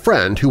and my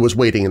friend, who was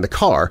waiting in the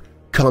car,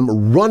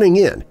 come running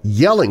in,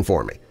 yelling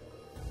for me.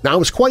 Now, I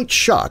was quite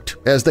shocked,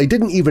 as they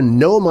didn't even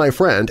know my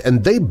friend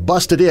and they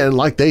busted in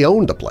like they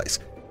owned the place.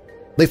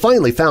 They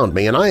finally found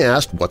me and I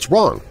asked what's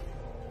wrong.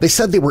 They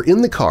said they were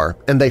in the car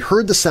and they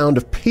heard the sound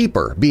of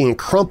paper being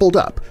crumpled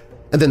up,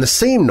 and then the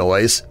same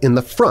noise in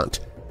the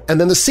front,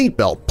 and then the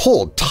seatbelt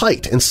pulled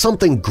tight and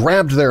something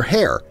grabbed their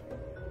hair.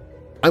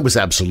 I was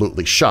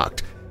absolutely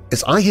shocked,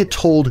 as I had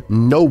told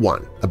no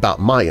one about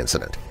my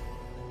incident.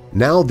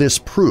 Now this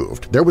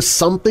proved there was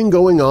something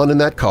going on in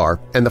that car,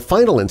 and the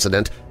final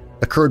incident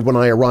occurred when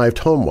I arrived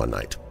home one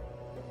night.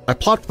 I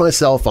plopped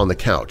myself on the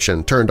couch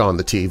and turned on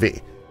the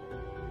TV.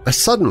 I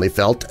suddenly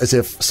felt as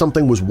if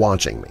something was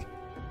watching me.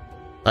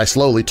 I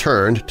slowly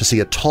turned to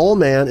see a tall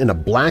man in a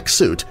black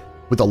suit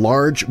with a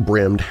large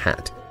brimmed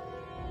hat.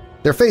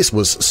 Their face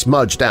was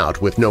smudged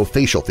out with no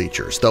facial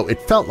features, though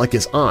it felt like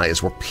his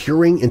eyes were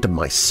peering into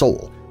my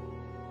soul.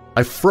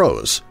 I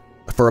froze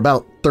for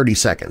about 30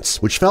 seconds,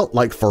 which felt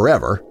like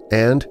forever,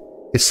 and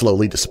it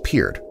slowly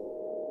disappeared.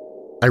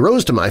 I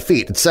rose to my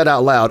feet and said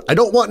out loud, "I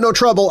don't want no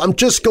trouble, I'm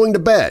just going to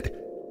bed."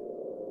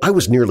 I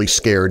was nearly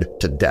scared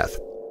to death.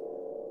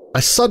 I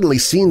suddenly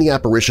seen the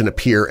apparition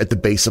appear at the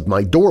base of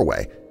my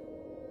doorway.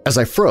 As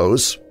I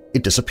froze,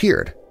 it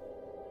disappeared.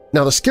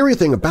 Now, the scary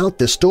thing about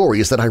this story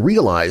is that I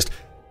realized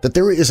that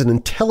there is an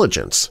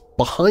intelligence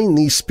behind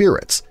these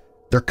spirits.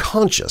 They're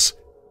conscious.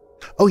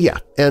 Oh yeah,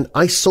 and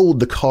I sold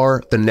the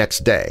car the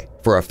next day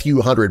for a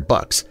few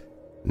 $100.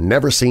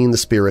 Never seen the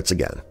spirits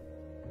again.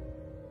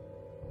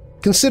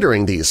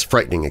 Considering these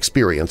frightening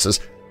experiences,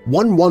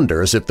 one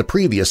wonders if the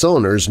previous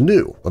owners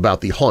knew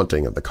about the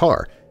haunting of the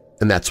car,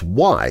 and that's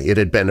why it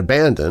had been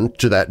abandoned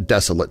to that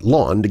desolate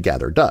lawn to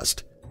gather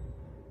dust.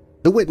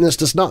 The witness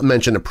does not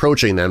mention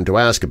approaching them to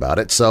ask about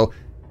it, so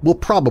we'll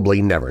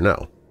probably never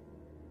know.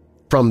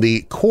 From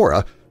the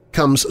Quora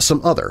comes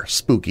some other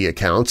spooky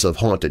accounts of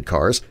haunted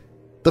cars,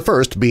 the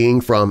first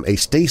being from a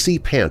Stacy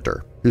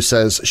Panther who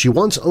says she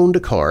once owned a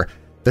car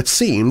that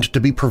seemed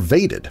to be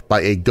pervaded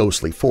by a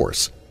ghostly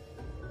force.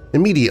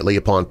 Immediately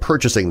upon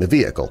purchasing the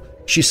vehicle,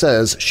 she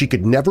says she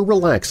could never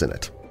relax in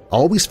it,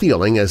 always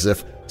feeling as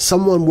if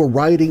someone were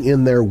riding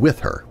in there with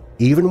her,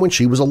 even when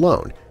she was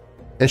alone,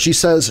 and she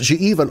says she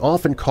even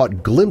often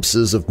caught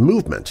glimpses of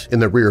movement in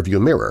the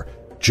rearview mirror,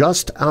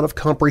 just out of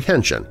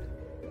comprehension,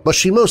 but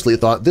she mostly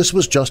thought this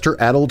was just her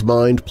addled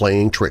mind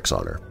playing tricks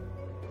on her.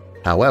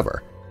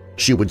 However,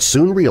 she would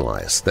soon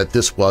realize that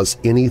this was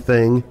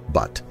anything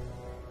but.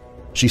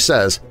 She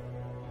says,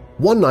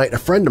 "One night a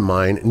friend of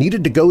mine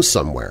needed to go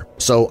somewhere,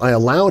 so I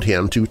allowed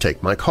him to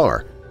take my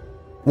car.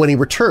 When he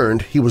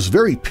returned, he was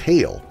very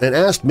pale and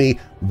asked me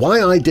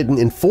why I didn't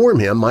inform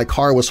him my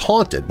car was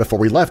haunted before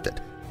we left it.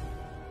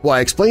 Well, I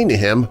explained to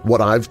him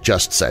what I've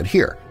just said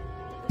here.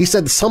 He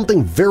said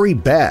something very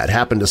bad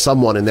happened to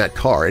someone in that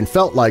car and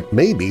felt like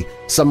maybe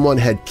someone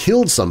had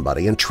killed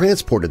somebody and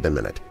transported them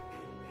in it.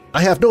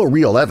 I have no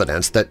real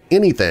evidence that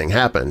anything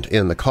happened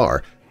in the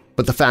car,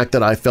 but the fact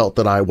that I felt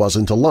that I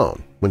wasn't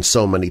alone when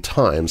so many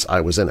times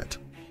I was in it."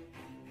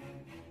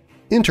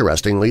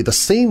 Interestingly, the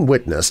same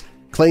witness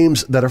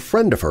claims that a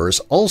friend of hers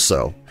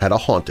also had a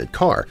haunted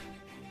car,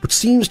 but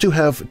seems to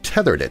have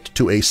tethered it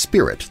to a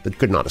spirit that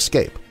could not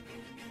escape.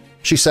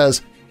 She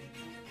says,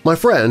 "My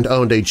friend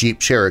owned a Jeep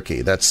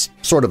Cherokee that's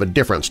sort of a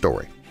different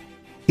story.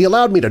 He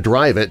allowed me to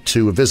drive it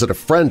to visit a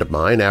friend of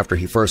mine after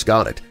he first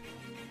got it.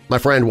 My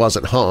friend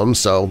wasn't home,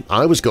 so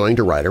I was going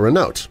to write her a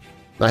note.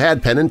 I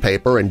had pen and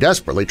paper and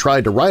desperately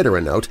tried to write her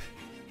a note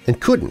and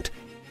couldn't.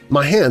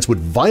 My hands would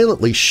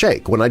violently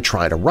shake when I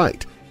tried to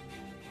write.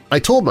 I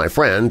told my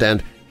friend,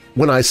 and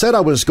when I said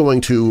I was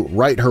going to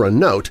write her a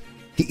note,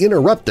 he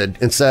interrupted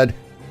and said,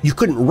 'You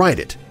couldn't write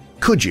it,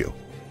 could you?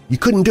 You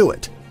couldn't do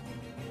it.'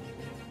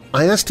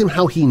 I asked him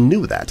how he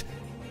knew that,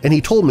 and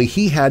he told me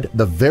he had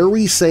the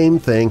very same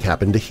thing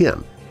happen to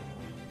him.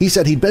 He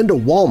said he'd been to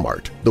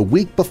Walmart the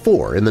week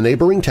before in the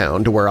neighboring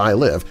town to where I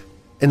live,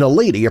 and a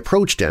lady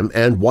approached him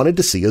and wanted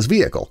to see his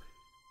vehicle.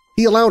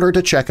 He allowed her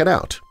to check it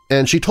out,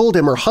 and she told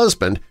him her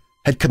husband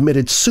had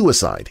committed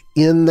suicide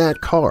in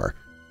that car.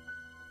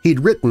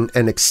 He'd written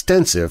an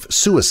extensive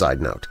suicide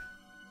note.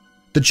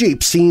 The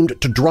Jeep seemed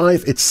to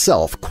drive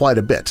itself quite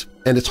a bit,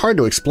 and it's hard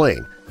to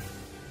explain.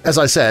 As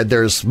I said,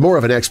 there's more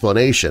of an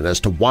explanation as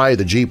to why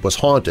the Jeep was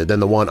haunted than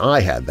the one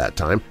I had that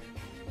time.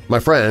 My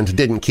friend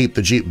didn't keep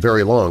the Jeep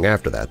very long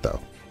after that, though."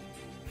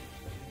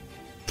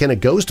 Can a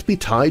ghost be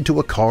tied to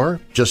a car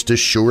just as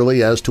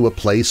surely as to a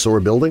place or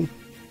a building?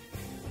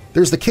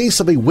 There's the case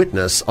of a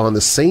witness on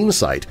the same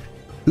site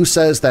who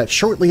says that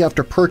shortly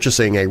after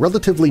purchasing a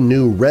relatively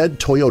new red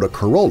Toyota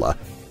Corolla,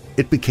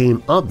 it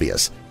became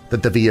obvious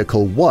that the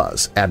vehicle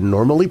was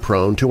abnormally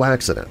prone to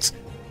accidents,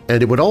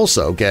 and it would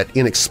also get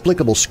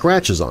inexplicable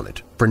scratches on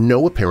it for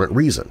no apparent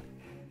reason.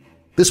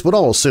 This would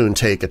all soon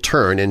take a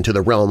turn into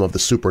the realm of the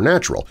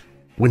supernatural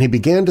when he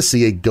began to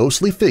see a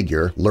ghostly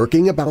figure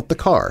lurking about the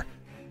car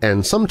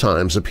and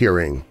sometimes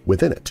appearing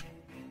within it.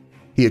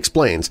 He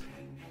explains,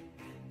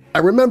 "I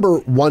remember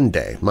one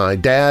day my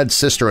dad,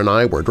 sister, and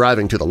I were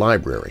driving to the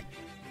library.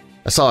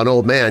 I saw an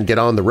old man get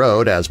on the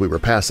road as we were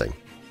passing.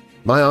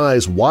 My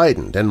eyes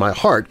widened and my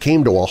heart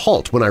came to a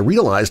halt when I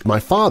realized my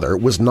father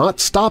was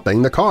not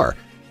stopping the car.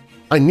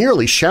 I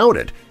nearly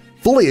shouted,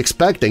 fully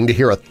expecting to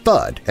hear a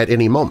thud at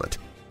any moment.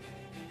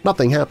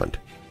 Nothing happened.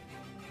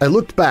 I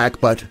looked back,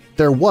 but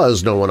there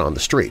was no one on the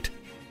street.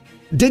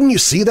 'Didn't you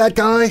see that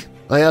guy?'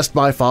 I asked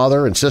my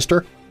father and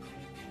sister.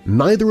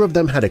 Neither of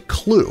them had a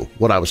clue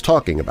what I was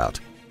talking about.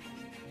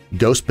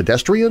 Ghost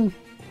pedestrian?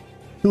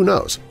 Who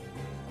knows?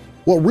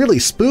 What really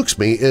spooks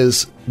me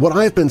is what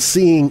I've been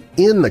seeing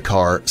in the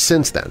car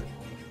since then.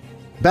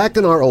 Back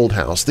in our old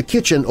house, the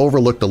kitchen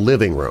overlooked the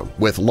living room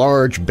with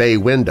large bay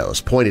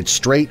windows pointed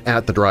straight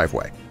at the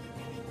driveway.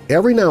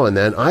 Every now and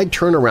then I'd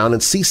turn around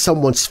and see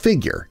someone's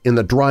figure in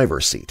the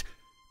driver's seat.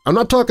 I'm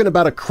not talking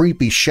about a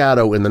creepy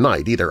shadow in the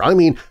night either. I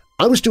mean,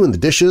 I was doing the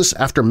dishes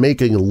after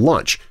making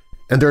lunch,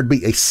 and there'd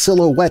be a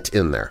silhouette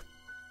in there.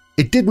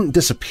 It didn't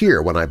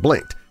disappear when I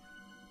blinked.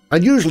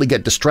 I'd usually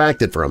get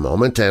distracted for a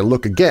moment and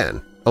look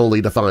again,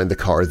 only to find the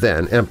car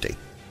then empty.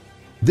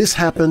 This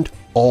happened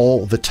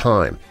all the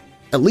time,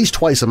 at least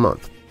twice a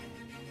month.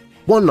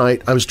 One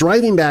night I was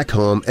driving back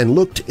home and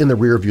looked in the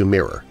rearview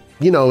mirror.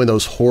 You know, in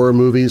those horror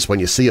movies when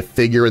you see a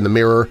figure in the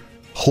mirror?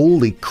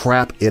 Holy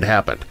crap, it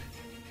happened.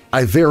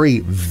 I very,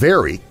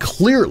 very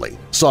clearly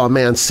saw a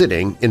man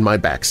sitting in my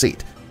back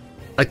seat.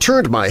 I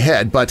turned my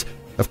head, but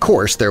of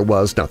course there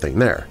was nothing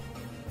there.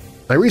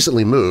 I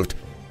recently moved,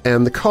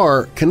 and the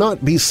car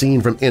cannot be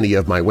seen from any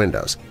of my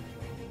windows.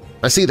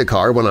 I see the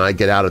car when I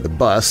get out of the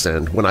bus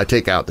and when I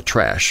take out the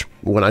trash.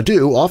 When I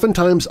do,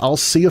 oftentimes I'll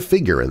see a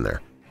figure in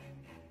there.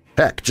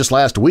 Heck, just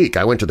last week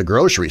I went to the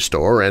grocery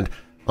store and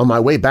on my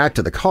way back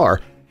to the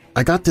car,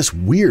 I got this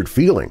weird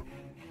feeling.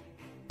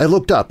 I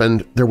looked up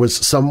and there was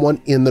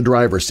someone in the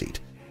driver's seat.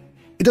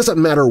 It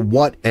doesn't matter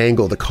what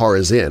angle the car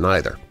is in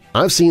either.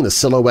 I've seen the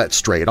silhouette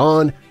straight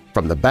on,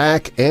 from the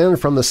back, and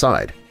from the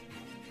side.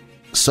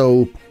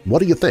 So what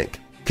do you think?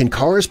 Can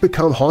cars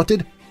become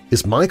haunted?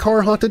 Is my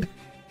car haunted?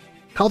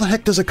 How the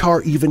heck does a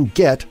car even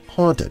get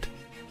haunted?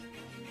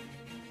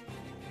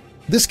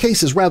 This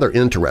case is rather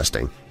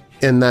interesting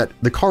in that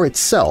the car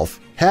itself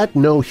had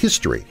no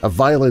history of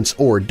violence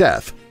or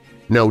death,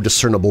 no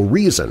discernible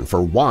reason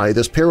for why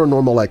this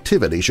paranormal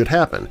activity should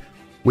happen,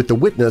 with the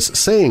witness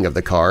saying of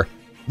the car,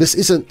 "This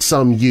isn't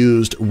some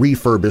used,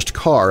 refurbished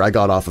car I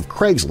got off of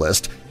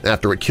Craigslist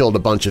after it killed a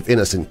bunch of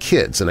innocent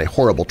kids in a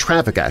horrible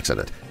traffic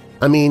accident.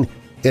 I mean,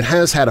 it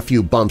has had a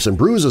few bumps and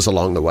bruises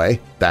along the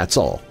way, that's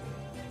all."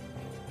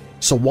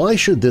 So why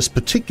should this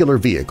particular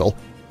vehicle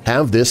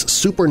have this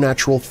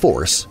supernatural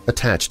force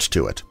attached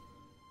to it?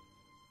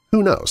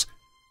 Who knows?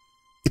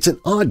 It's an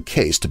odd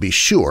case to be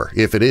sure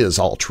if it is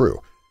all true.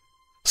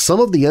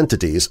 Some of the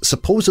entities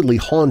supposedly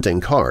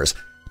haunting cars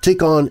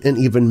take on an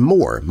even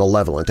more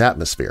malevolent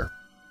atmosphere.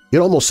 It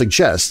almost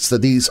suggests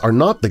that these are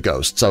not the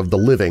ghosts of the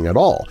living at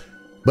all,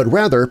 but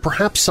rather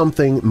perhaps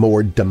something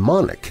more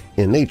demonic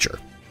in nature.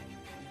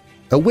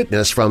 A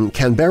witness from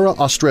Canberra,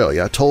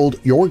 Australia told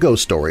Your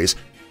Ghost Stories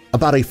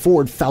about a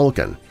Ford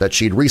Falcon that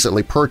she'd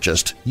recently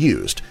purchased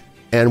used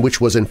and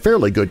which was in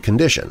fairly good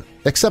condition,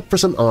 except for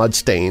some odd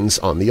stains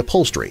on the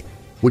upholstery,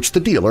 which the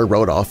dealer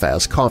wrote off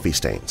as coffee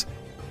stains.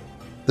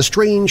 The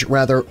strange,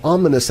 rather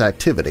ominous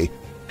activity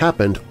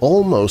happened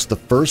almost the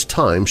first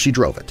time she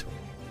drove it.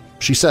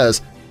 She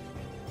says,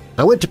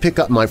 "I went to pick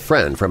up my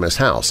friend from his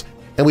house,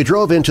 and we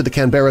drove into the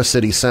Canberra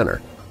city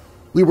center.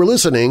 We were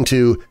listening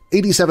to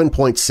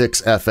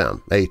 87.6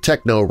 FM, a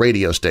techno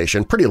radio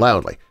station, pretty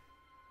loudly.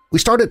 We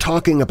started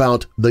talking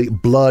about the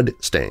blood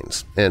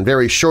stains, and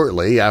very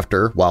shortly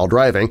after, while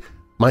driving,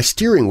 my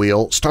steering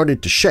wheel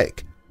started to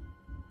shake.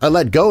 I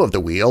let go of the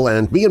wheel,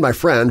 and me and my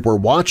friend were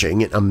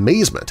watching in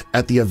amazement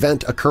at the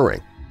event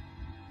occurring.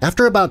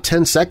 After about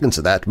 10 seconds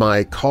of that,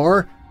 my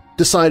car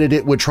decided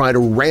it would try to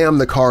ram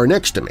the car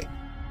next to me.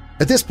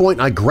 At this point,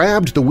 I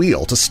grabbed the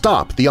wheel to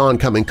stop the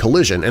oncoming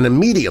collision, and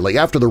immediately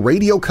after the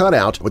radio cut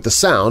out with the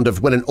sound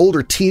of when an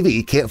older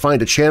TV can't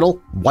find a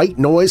channel, white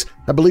noise,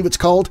 I believe it's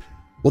called,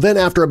 well then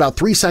after about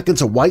 3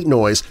 seconds of white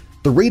noise,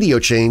 the radio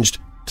changed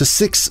to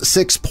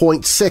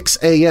 66.6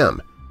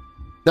 AM.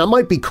 Now, it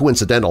might be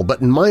coincidental,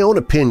 but in my own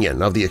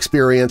opinion of the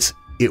experience,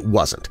 it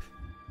wasn't.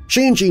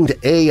 Changing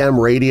to AM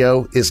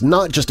radio is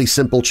not just a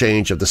simple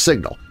change of the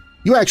signal.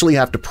 You actually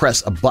have to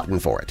press a button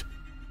for it.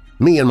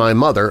 Me and my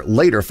mother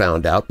later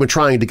found out when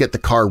trying to get the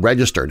car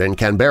registered in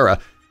Canberra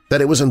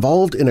that it was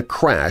involved in a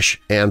crash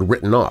and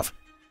written off.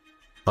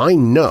 I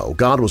know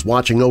God was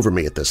watching over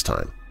me at this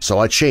time, so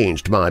I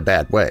changed my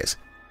bad ways.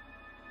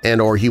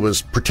 or he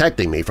was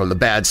protecting me from the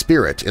bad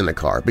spirit in the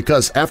car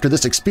because after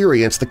this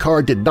experience the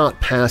car did not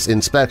pass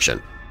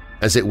inspection,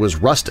 as it was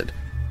rusted.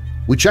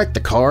 We checked the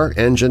car,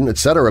 engine,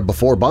 etc.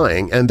 before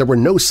buying, and there were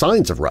no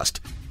signs of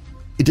rust.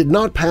 It did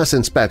not pass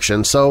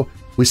inspection, so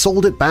we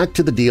sold it back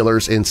to the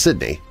dealers in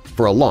Sydney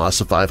for a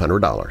loss of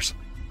 $500.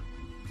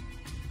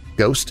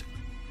 Ghost?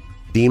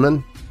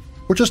 Demon?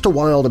 Or just a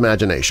wild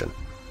imagination?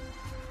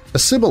 A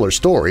similar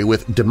story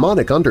with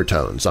demonic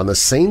undertones on the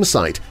same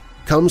site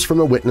comes from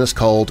a witness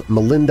called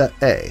Melinda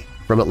A.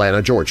 from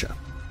Atlanta, Georgia.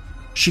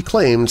 She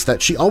claims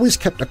that she always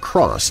kept a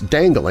cross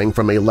dangling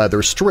from a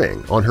leather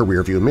string on her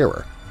rearview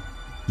mirror.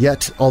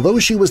 Yet, although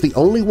she was the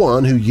only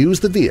one who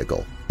used the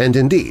vehicle, and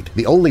indeed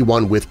the only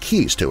one with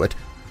keys to it,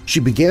 she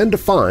began to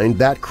find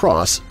that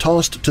cross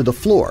tossed to the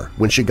floor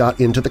when she got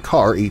into the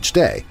car each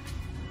day,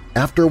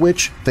 after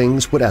which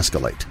things would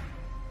escalate.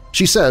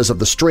 She says of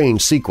the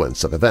strange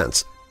sequence of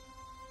events,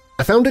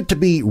 "I found it to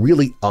be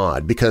really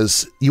odd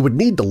because you would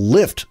need to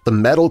lift the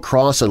metal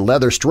cross and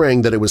leather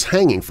string that it was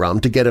hanging from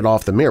to get it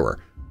off the mirror.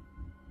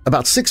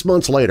 About 6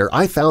 months later,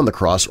 I found the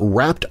cross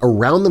wrapped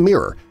around the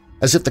mirror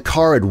as if the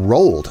car had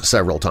rolled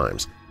several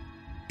times.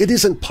 It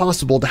isn't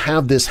possible to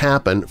have this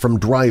happen from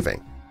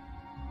driving.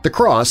 The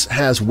cross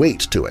has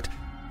weight to it,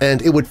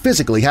 and it would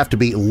physically have to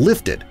be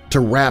lifted to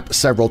wrap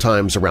several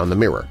times around the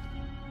mirror.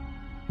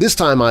 This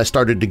time I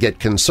started to get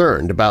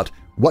concerned about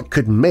what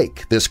could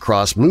make this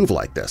cross move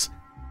like this.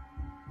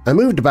 I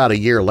moved about a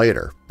year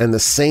later, and the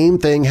same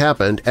thing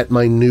happened at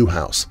my new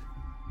house.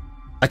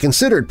 I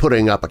considered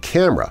putting up a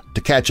camera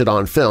to catch it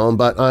on film,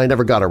 but I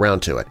never got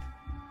around to it.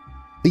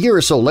 A year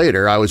or so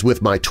later, I was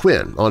with my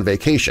twin on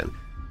vacation,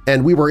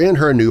 and we were in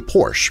her new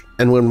Porsche,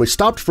 and when we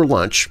stopped for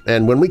lunch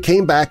and when we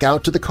came back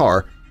out to the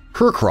car,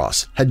 her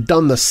cross had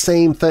done the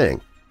same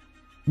thing.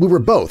 We were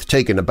both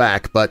taken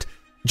aback but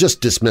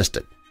just dismissed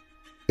it.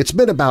 It's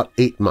been about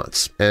 8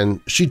 months, and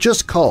she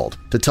just called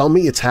to tell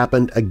me it's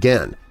happened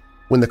again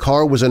when the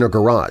car was in her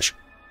garage.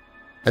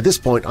 At this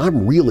point,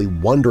 I'm really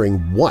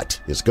wondering what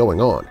is going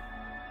on."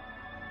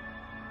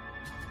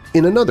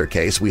 In another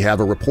case, we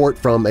have a report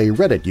from a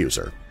Reddit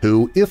user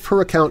who, if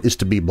her account is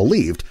to be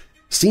believed,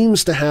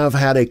 seems to have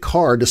had a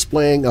car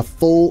displaying a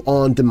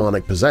full-on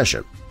demonic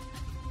possession.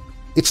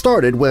 It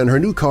started when her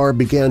new car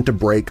began to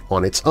brake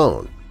on its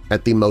own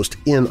at the most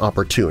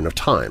inopportune of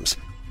times,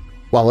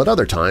 while at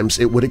other times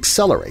it would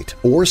accelerate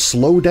or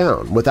slow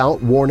down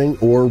without warning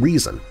or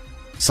reason,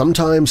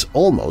 sometimes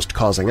almost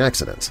causing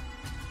accidents.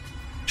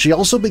 She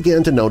also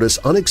began to notice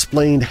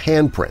unexplained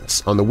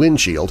handprints on the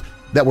windshield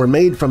that were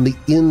made from the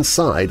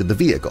inside of the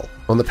vehicle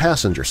on the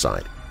passenger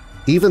side,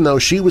 even though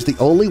she was the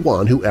only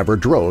one who ever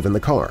drove in the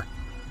car.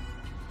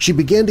 She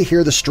began to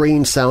hear the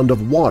strange sound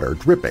of water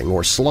dripping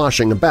or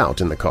sloshing about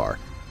in the car,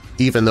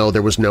 even though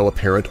there was no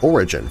apparent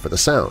origin for the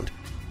sound.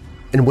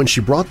 And when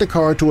she brought the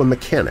car to a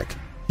mechanic,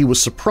 he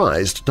was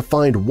surprised to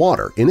find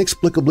water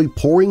inexplicably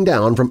pouring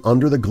down from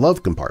under the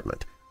glove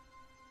compartment.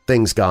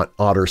 Things got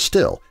odder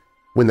still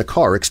when the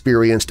car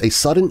experienced a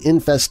sudden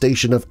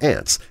infestation of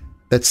ants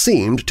that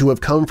seemed to have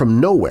come from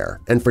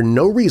nowhere and for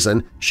no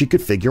reason she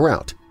could figure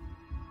out.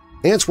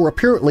 Ants were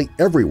apparently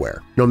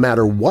everywhere, no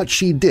matter what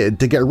she did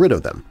to get rid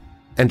of them,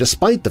 and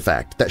despite the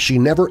fact that she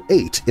never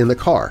ate in the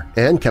car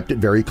and kept it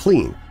very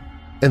clean,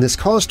 and this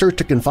caused her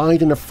to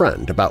confide in a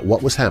friend about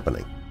what was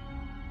happening.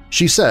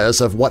 She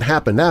says of what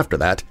happened after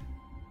that,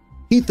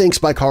 "He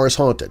thinks my car is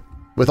haunted.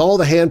 With all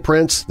the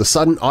handprints, the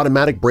sudden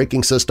automatic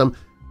braking system,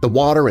 the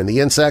water and the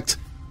insects,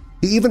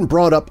 he even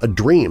brought up a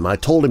dream I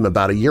told him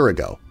about a year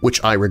ago,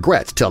 which I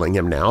regret telling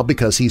him now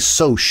because he's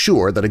so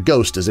sure that a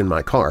ghost is in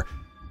my car.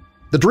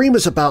 The dream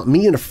is about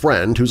me and a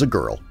friend who's a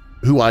girl,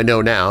 who I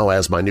know now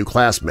as my new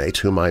classmate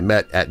whom I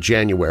met at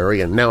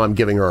January and now I'm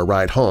giving her a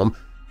ride home,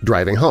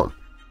 driving home.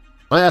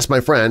 I asked my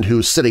friend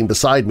who's sitting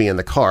beside me in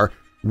the car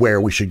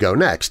where we should go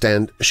next,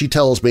 and she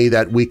tells me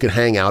that we could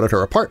hang out at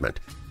her apartment.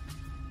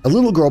 A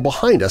little girl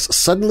behind us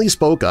suddenly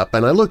spoke up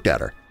and I looked at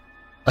her.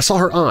 I saw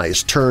her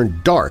eyes turn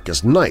dark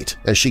as night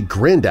as she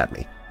grinned at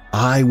me.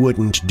 "I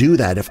wouldn't do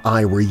that if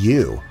I were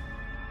you."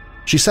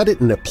 She said it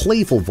in a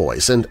playful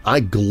voice, and I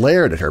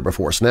glared at her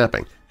before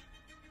snapping.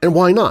 "And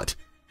why not?"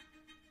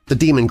 The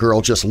demon girl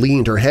just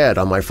leaned her head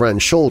on my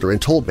friend's shoulder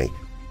and told me,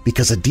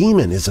 "Because a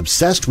demon is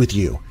obsessed with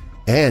you,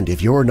 and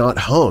if you're not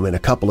home in a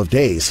couple of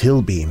days,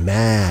 he'll be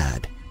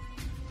mad."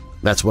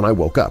 That's when I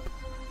woke up.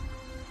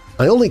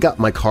 I only got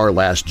my car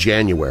last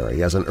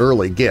January as an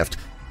early gift,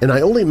 and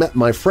I only met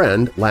my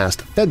friend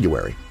last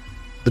February.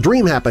 The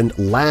dream happened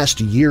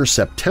last year,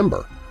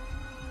 September.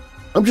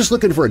 I'm just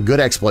looking for a good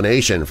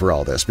explanation for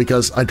all this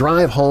because I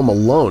drive home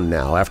alone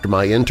now after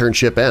my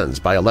internship ends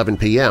by 11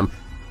 p.m.,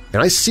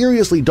 and I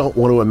seriously don't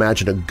want to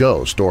imagine a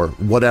ghost or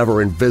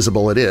whatever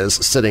invisible it is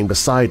sitting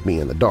beside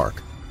me in the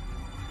dark.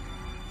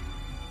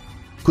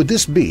 Could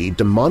this be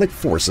demonic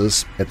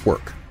forces at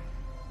work?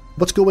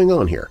 What's going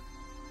on here?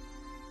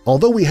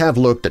 Although we have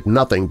looked at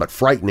nothing but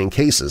frightening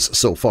cases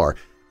so far,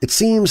 it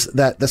seems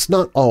that that's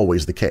not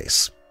always the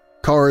case.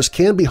 Cars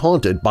can be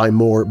haunted by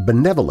more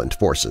benevolent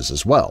forces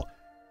as well.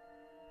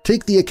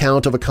 Take the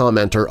account of a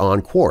commenter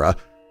on Quora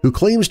who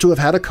claims to have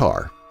had a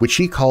car, which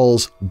he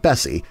calls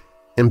Bessie,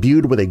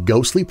 imbued with a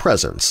ghostly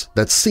presence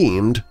that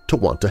seemed to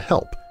want to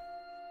help.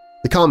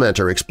 The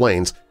commenter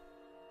explains,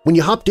 "When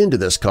you hopped into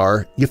this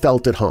car, you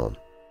felt at home,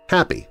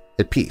 happy,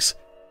 at peace.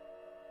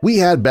 We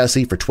had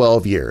Bessie for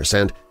 12 years,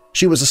 and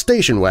she was a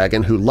station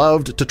wagon who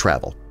loved to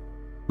travel.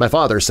 My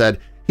father said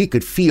he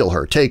could feel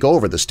her take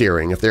over the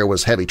steering if there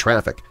was heavy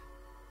traffic.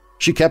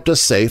 She kept us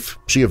safe,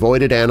 she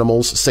avoided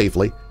animals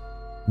safely.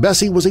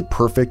 Bessie was a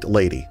perfect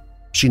lady.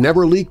 She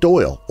never leaked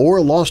oil or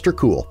lost her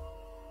cool.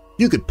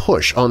 You could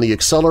push on the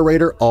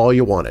accelerator all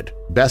you wanted.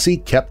 Bessie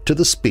kept to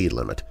the speed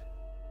limit.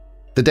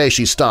 The day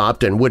she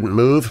stopped and wouldn't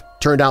move,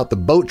 turned out the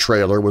boat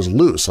trailer was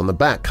loose on the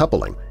back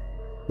coupling.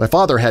 My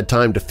father had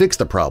time to fix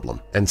the problem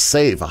and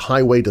save a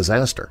highway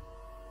disaster."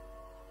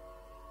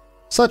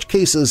 Such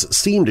cases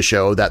seem to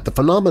show that the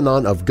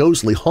phenomenon of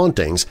ghostly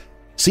hauntings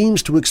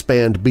seems to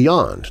expand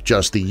beyond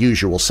just the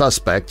usual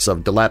suspects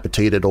of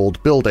dilapidated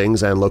old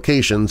buildings and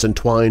locations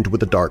entwined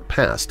with a dark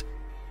past.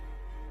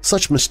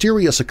 Such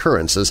mysterious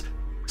occurrences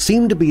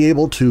seem to be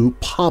able to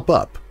pop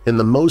up in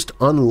the most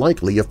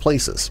unlikely of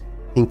places,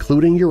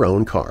 including your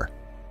own car.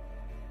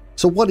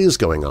 So what is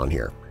going on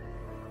here?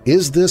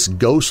 Is this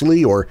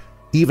ghostly or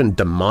even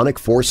demonic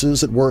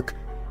forces at work,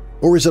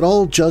 or is it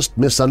all just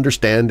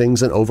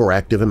misunderstandings and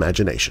overactive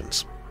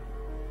imaginations?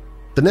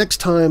 The next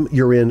time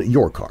you're in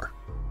your car,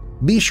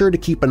 be sure to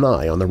keep an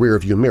eye on the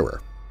rearview mirror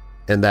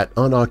and that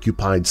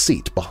unoccupied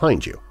seat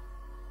behind you.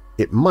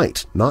 It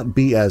might not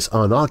be as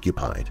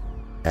unoccupied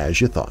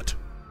as you thought.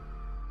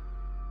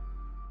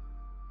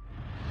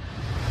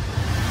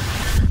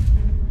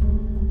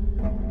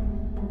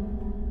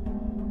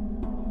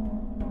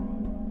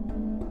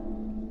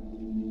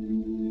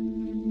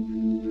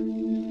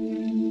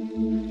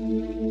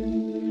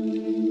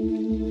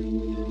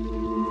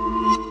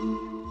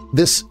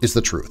 This is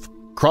the truth.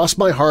 Cross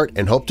my heart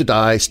and hope to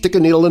die, stick a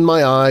needle in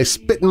my eye,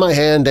 spit in my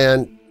hand,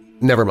 and…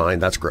 never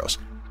mind, that's gross.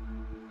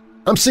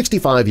 I'm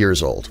 65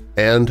 years old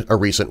and a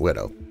recent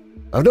widow.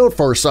 I've known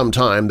for some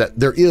time that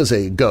there is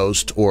a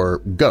ghost or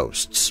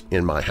ghosts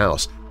in my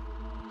house.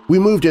 We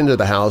moved into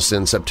the house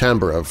in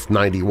September of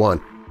 '91.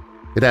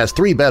 It has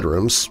 3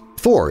 bedrooms,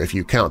 4 if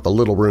you count the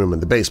little room in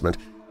the basement,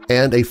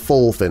 and a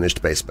full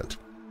finished basement.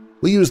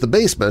 We use the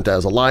basement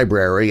as a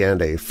library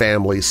and a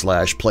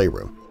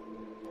family/playroom.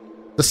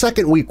 The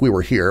second week we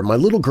were here, my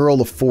little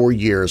girl of 4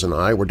 years and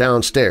I were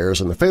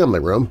downstairs in the family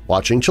room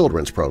watching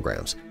children's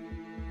programs.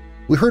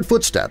 We heard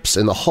footsteps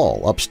in the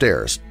hall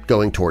upstairs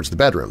going towards the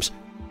bedrooms.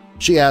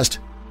 She asked,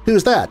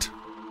 "Who's that?"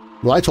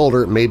 Well, I told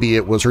her maybe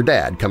it was her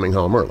dad coming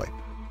home early.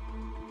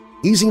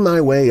 Easing my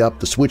way up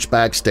the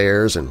switchback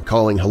stairs and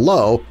calling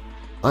hello,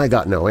 I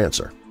got no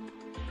answer.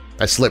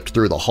 I slipped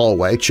through the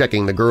hallway,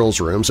 checking the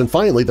girls' rooms and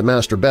finally the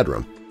master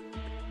bedroom.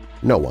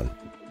 No one.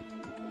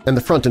 And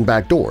the front and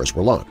back doors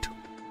were locked.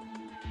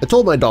 I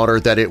told my daughter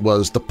that it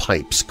was the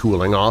pipes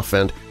cooling off,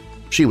 and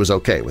she was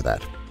okay with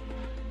that.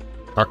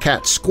 Our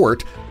cat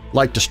Squirt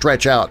liked to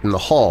stretch out in the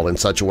hall in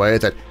such a way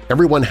that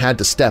everyone had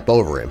to step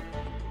over him.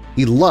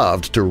 He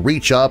loved to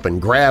reach up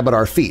and grab at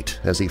our feet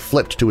as he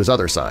flipped to his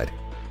other side.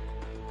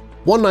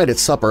 One night at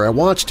supper I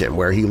watched him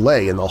where he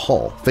lay in the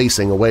hall,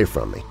 facing away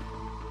from me.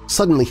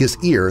 Suddenly his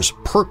ears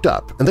perked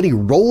up, and then he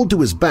rolled to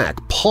his back,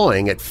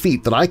 pawing at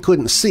feet that I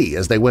couldn't see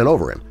as they went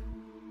over him.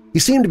 He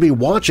seemed to be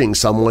watching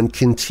someone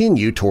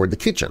continue toward the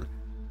kitchen.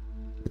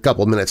 A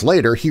couple of minutes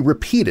later, he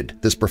repeated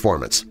this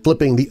performance,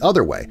 flipping the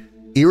other way,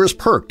 ears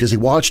perked as he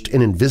watched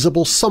an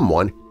invisible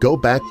someone go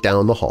back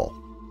down the hall.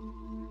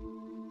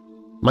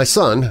 My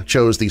son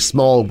chose the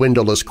small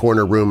windowless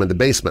corner room in the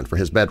basement for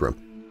his bedroom.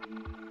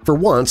 For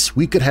once,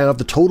 we could have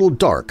the total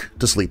dark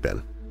to sleep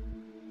in.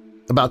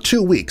 About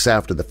 2 weeks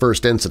after the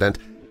first incident,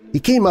 he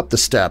came up the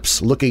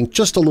steps looking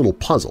just a little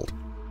puzzled.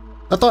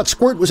 I thought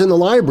Squirt was in the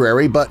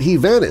library, but he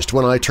vanished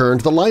when I turned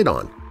the light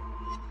on.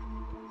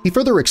 He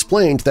further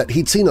explained that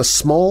he'd seen a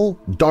small,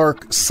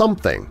 dark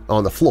something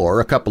on the floor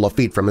a couple of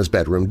feet from his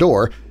bedroom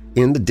door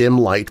in the dim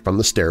light from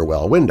the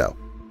stairwell window.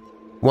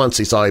 Once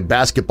he saw a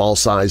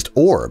basketball-sized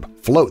orb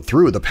float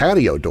through the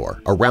patio door,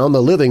 around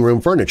the living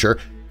room furniture,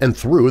 and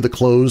through the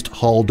closed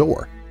hall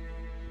door.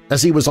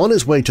 As he was on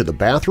his way to the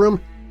bathroom,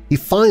 he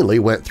finally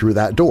went through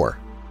that door.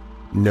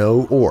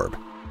 No orb.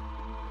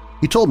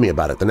 He told me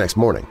about it the next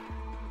morning.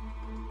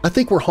 "I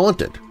think we're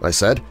haunted," I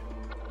said.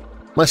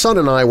 My son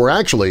and I were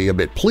actually a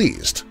bit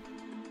pleased.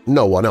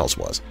 No one else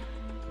was.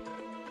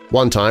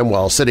 One time,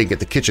 while sitting at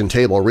the kitchen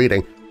table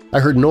reading, I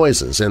heard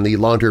noises in the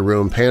laundry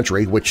room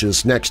pantry, which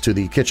is next to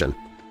the kitchen.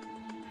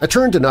 I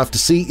turned enough to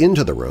see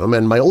into the room,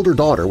 and my older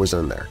daughter was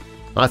in there.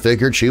 I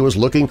figured she was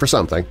looking for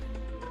something.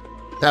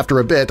 After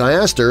a bit, I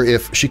asked her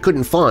if she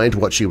couldn't find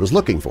what she was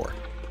looking for.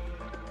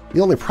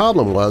 The only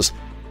problem was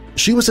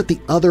she was at the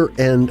other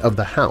end of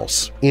the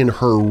house, in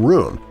her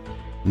room.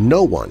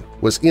 No one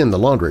was in the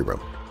laundry room.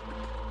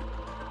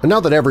 And now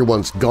that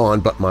everyone's gone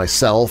but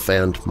myself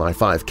and my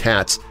 5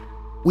 cats,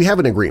 we have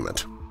an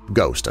agreement,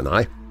 Ghost and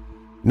I.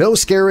 No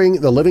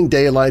scaring the living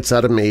daylights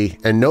out of me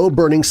and no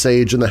burning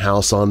sage in the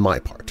house on my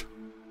part.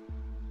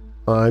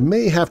 I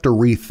may have to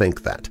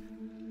rethink that.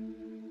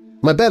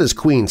 My bed is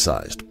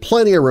queen-sized,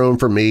 plenty of room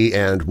for me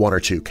and one or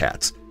two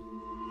cats.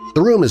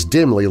 The room is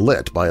dimly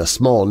lit by a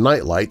small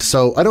nightlight,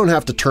 so I don't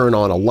have to turn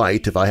on a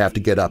light if I have to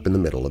get up in the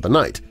middle of the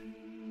night.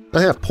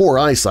 I have poor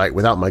eyesight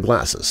without my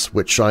glasses,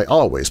 which I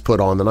always put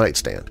on the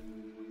nightstand.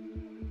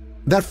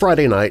 That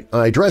Friday night,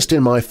 I dressed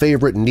in my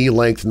favorite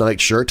knee-length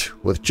nightshirt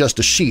with just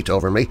a sheet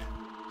over me,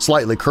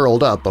 slightly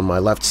curled up on my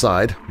left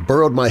side,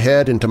 burrowed my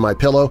head into my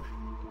pillow,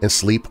 and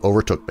sleep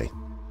overtook me.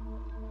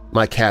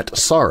 My cat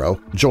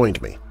Sorrow joined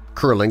me,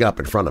 curling up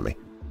in front of me.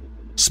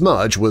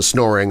 Smudge was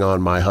snoring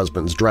on my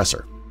husband's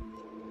dresser.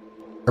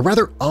 A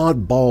rather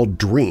oddball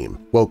dream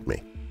woke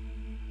me.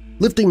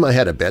 Lifting my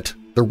head a bit,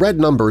 the red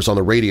numbers on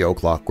the radio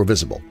clock were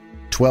visible,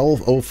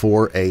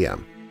 12:04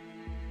 a.m.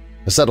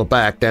 I settled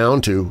back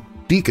down to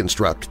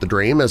deconstruct the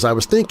dream as I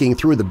was thinking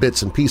through the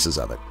bits and pieces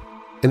of it,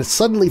 and it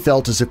suddenly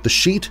felt as if the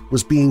sheet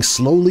was being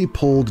slowly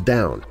pulled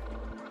down.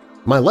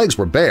 My legs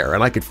were bare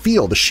and I could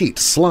feel the sheet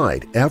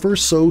slide ever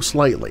so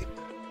slightly.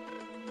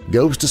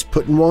 Ghost is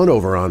putting one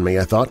over on me,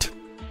 I thought.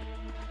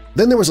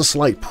 Then there was a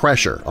slight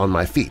pressure on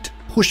my feet,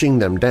 pushing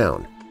them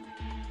down.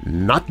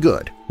 Not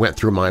good, went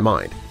through my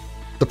mind.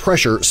 The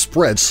pressure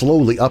spread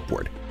slowly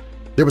upward.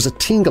 There was a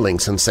tingling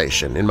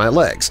sensation in my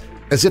legs,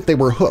 as if they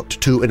were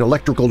hooked to an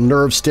electrical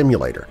nerve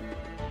stimulator.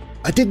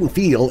 I didn't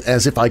feel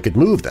as if I could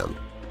move them,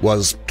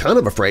 was kind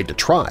of afraid to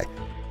try.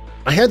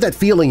 I had that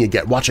feeling you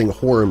get watching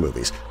horror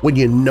movies, when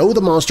you know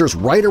the monster's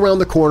right around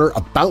the corner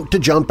about to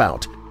jump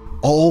out.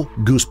 All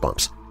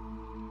goosebumps.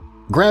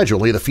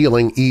 Gradually, the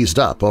feeling eased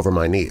up over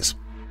my knees.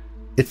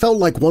 It felt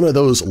like one of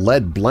those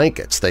lead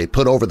blankets they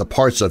put over the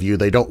parts of you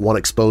they don't want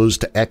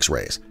exposed to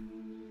X-rays.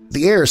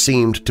 The air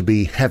seemed to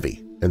be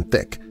heavy and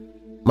thick.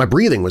 My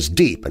breathing was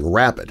deep and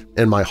rapid,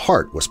 and my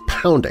heart was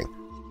pounding.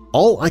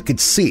 All I could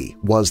see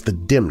was the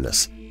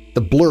dimness,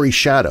 the blurry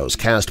shadows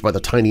cast by the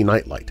tiny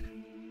nightlight.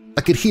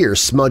 I could hear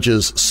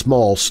Smudge's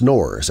small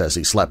snores as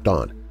he slept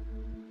on.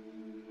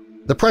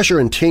 The pressure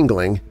and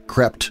tingling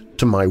crept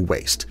to my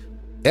waist.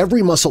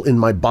 Every muscle in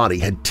my body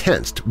had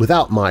tensed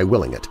without my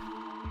willing it.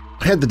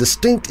 I had the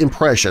distinct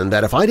impression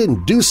that if I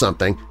didn't do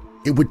something,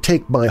 it would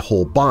take my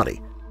whole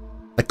body.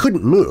 I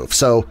couldn't move,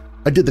 so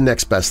I did the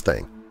next best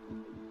thing.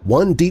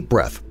 One deep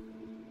breath.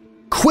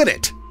 Quit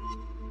it!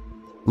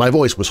 My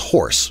voice was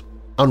hoarse,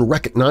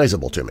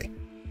 unrecognizable to me.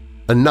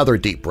 Another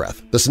deep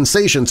breath. The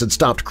sensations had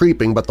stopped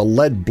creeping, but the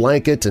lead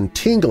blanket and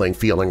tingling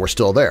feeling were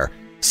still there,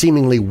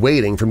 seemingly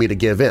waiting for me to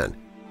give in.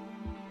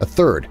 A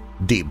third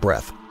deep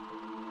breath.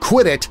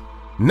 Quit it!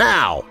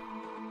 Now!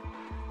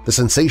 The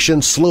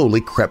sensation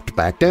slowly crept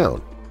back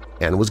down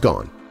and was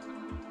gone.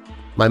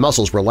 My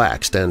muscles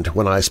relaxed, and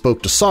when I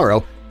spoke to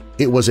Sorrow,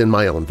 it was in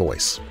my own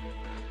voice.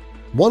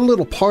 One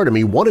little part of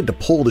me wanted to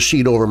pull the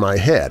sheet over my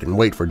head and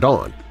wait for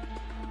dawn.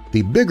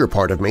 The bigger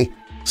part of me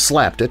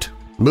slapped it,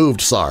 moved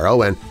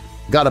Sorrow, and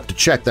got up to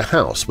check the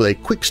house with a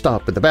quick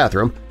stop at the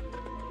bathroom.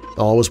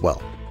 All was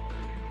well.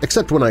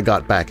 Except when I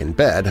got back in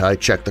bed, I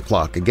checked the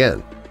clock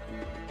again.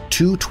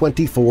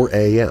 2:24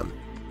 a.m.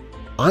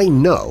 I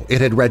know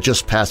it had read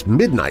just past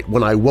midnight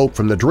when I woke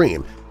from the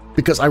dream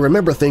because I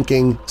remember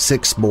thinking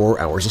 6 more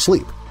hours of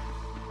sleep.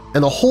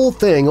 And the whole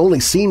thing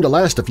only seemed to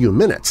last a few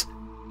minutes.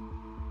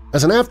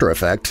 As an after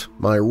effect,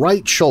 my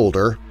right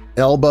shoulder,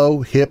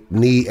 elbow, hip,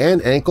 knee,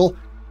 and ankle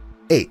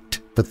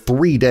ached for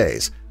 3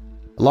 days,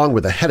 along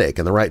with a headache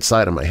in the right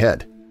side of my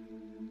head.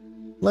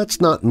 Let's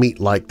not meet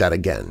like that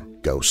again,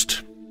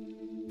 Ghost.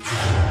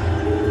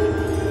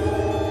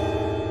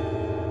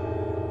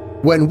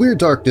 When Weird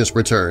Darkness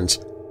returns,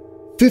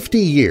 50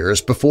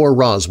 years before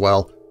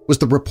Roswell was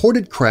the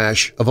reported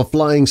crash of a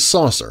flying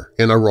saucer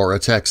in Aurora,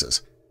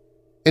 Texas,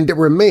 and it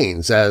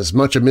remains as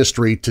much a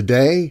mystery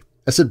today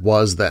as it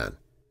was then.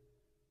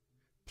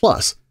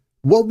 Plus,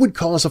 what would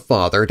cause a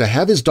father to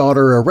have his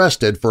daughter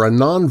arrested for a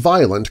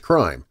non-violent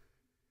crime?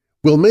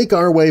 We'll make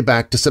our way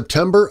back to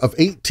September of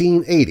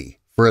 1880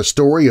 for a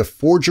story of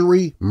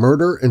forgery,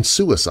 murder, and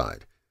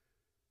suicide.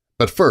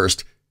 But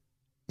first,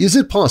 is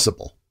it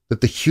possible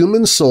that the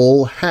human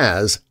soul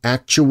has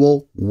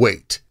actual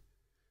weight?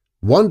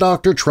 One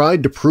doctor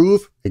tried to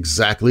prove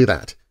exactly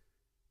that.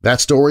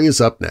 That story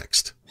is up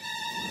next.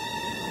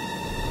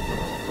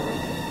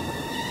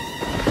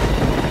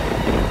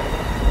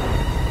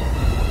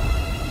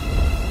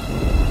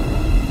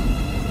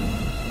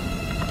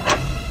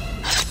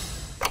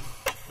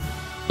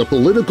 The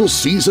political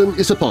season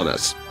is upon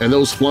us, and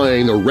those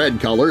flying the red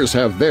colors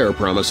have their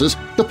promises.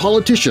 The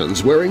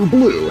politicians wearing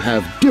blue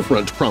have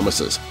different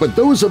promises, but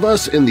those of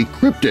us in the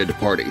cryptid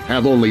party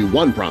have only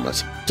one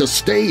promise – to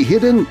stay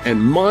hidden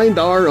and mind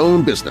our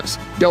own business.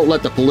 Don't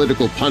let the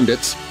political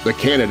pundits, the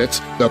candidates,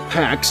 the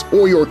PACs,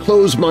 or your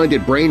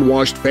closed-minded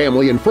brainwashed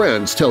family and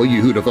friends tell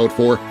you who to vote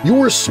for.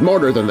 You're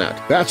smarter than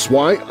that. That's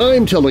why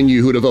I'm telling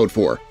you who to vote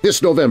for.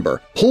 This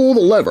November, pull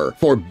the lever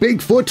for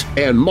Bigfoot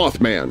and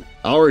Mothman.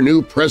 Our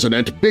new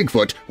president,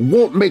 Bigfoot,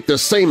 won't make the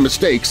same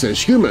mistakes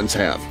as humans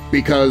have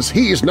because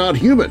he's not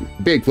human.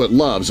 Bigfoot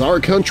loves our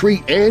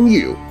country and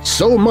you,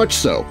 so much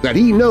so that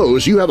he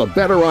knows you have a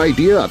better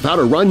idea of how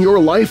to run your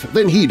life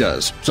than he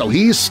does, so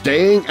he's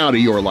staying out of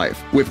your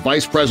life. With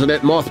Vice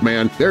President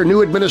Mothman, their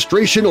new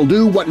administration will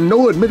do what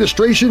no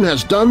administration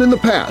has done in the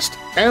past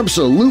 –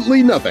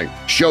 absolutely nothing.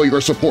 Show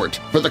your support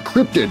for the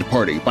Cryptid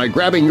Party by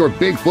grabbing your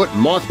Bigfoot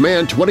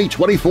Mothman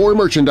 2024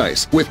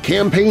 merchandise with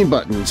campaign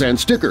buttons and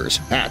stickers,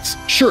 hats,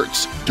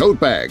 shirts, tote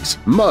bags,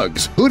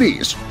 mugs,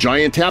 hoodies,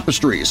 giant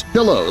tapestries,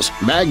 pillows,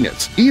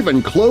 magnets,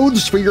 even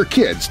clothes for your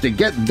kids to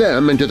get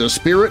them into the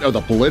spirit of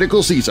the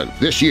political season.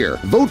 This year,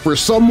 vote for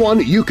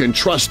someone you can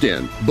trust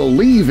in,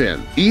 believe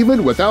in,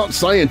 even without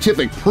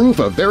scientific proof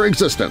of their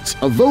existence.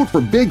 A vote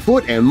for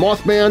Bigfoot and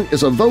Mothman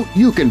is a vote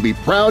you can be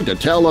proud to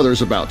tell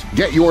others about.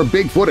 Get your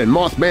Bigfoot and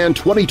Mothman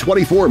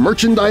 2024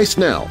 merchandise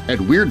now at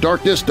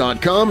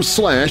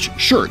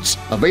WeirdDarkness.com/shirts,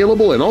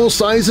 available in all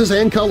sizes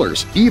and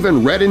colors,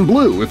 even red and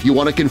blue if you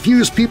want to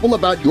confuse people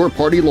about your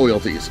party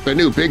loyalties. The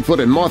new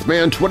Bigfoot and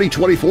Mothman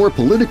 2024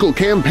 political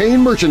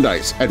campaign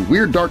merchandise at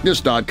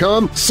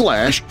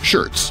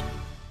WeirdDarkness.com/shirts.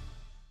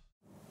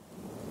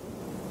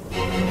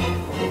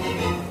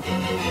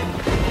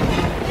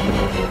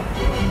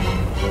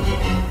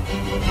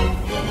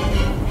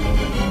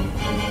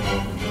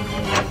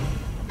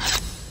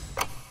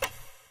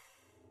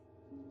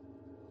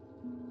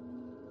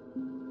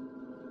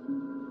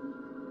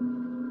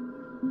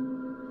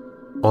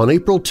 On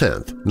April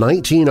 10,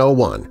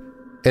 1901,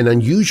 an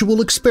unusual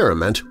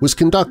experiment was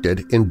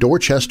conducted in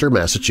Dorchester,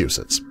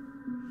 Massachusetts.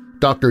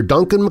 Dr.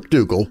 Duncan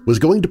McDougall was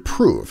going to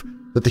prove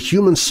that the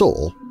human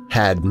soul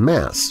had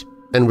mass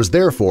and was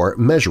therefore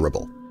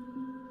measurable.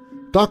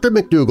 Dr.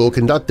 McDougall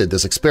conducted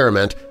this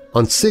experiment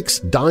on 6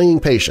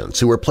 dying patients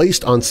who were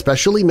placed on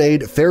specially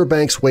made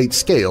Fairbanks weight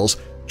scales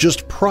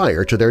just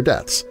prior to their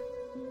deaths.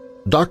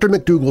 Dr.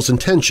 McDougall's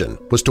intention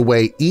was to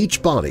weigh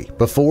each body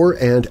before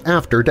and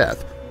after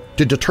death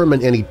to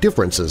determine any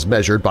differences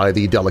measured by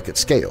the delicate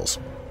scales.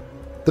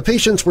 The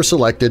patients were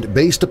selected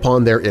based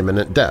upon their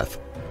imminent death.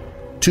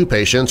 2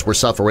 patients were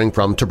suffering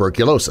from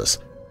tuberculosis.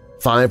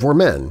 5 were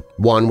men,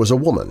 1 was a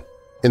woman.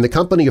 In the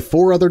company of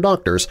 4 other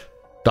doctors,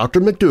 Dr.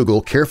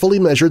 McDougall carefully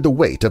measured the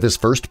weight of his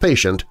first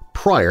patient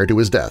prior to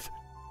his death.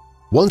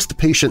 Once the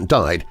patient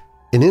died,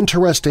 an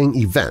interesting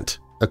event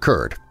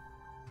occurred.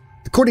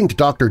 According to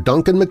Dr.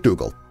 Duncan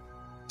McDougall,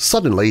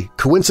 suddenly,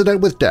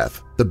 coincident with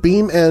death, the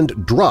beam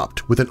end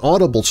dropped with an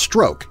audible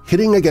stroke,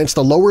 hitting against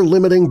the lower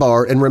limiting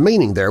bar and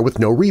remaining there with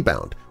no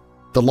rebound.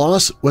 The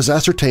loss was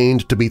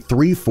ascertained to be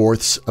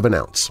 3/4 of an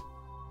ounce.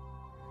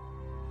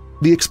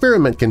 The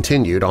experiment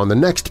continued on the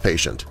next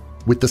patient,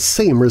 with the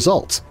same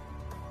results.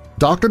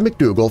 Dr.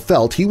 McDougall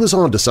felt he was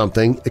onto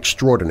something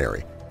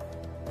extraordinary.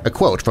 A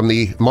quote from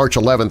the March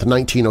 11,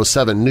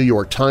 1907 New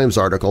York Times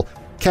article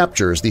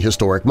captures the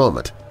historic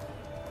moment.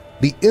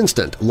 "The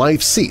instant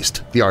life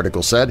ceased," the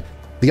article said,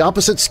 "the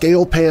opposite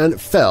scale pan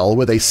fell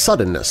with a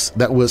suddenness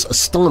that was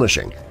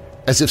astonishing,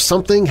 as if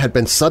something had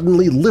been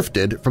suddenly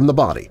lifted from the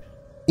body.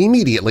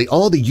 Immediately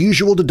all the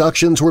usual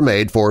deductions were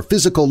made for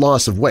physical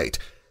loss of weight,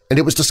 and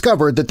it was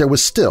discovered that there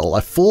was still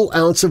a full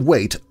ounce of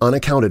weight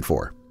unaccounted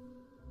for."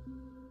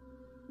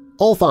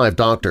 All 5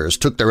 doctors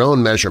took their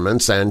own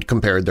measurements and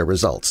compared their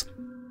results.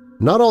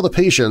 Not all the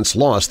patients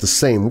lost the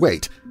same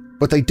weight,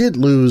 but they did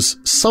lose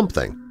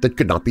something that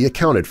could not be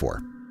accounted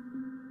for.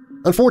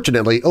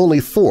 Unfortunately, only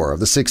 4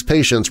 of the 6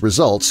 patients'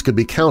 results could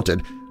be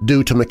counted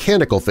due to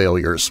mechanical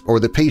failures or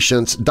the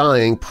patients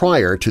dying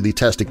prior to the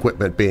test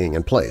equipment being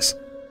in place.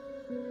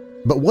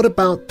 But what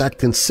about that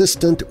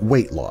consistent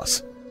weight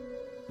loss?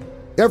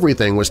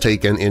 Everything was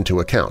taken into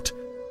account,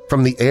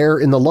 from the air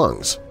in the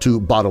lungs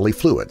to bodily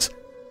fluids.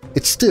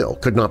 It still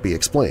could not be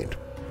explained.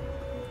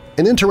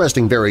 An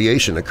interesting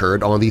variation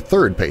occurred on the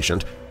 3rd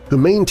patient, who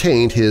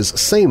maintained his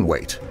same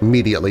weight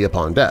immediately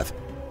upon death.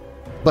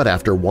 But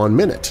after 1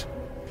 minute,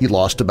 he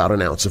lost about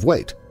an ounce of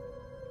weight.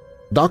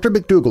 Dr.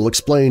 McDougall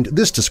explained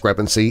this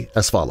discrepancy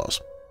as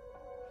follows.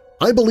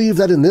 "I believe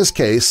that in this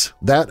case,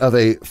 that of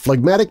a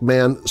phlegmatic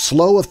man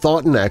slow of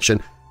thought and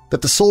action,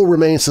 that the soul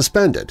remains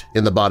suspended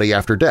in the body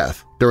after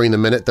death during the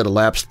minute that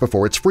elapsed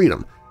before its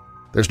freedom.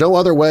 There's no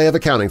other way of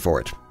accounting for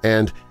it,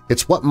 and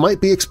it's what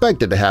might be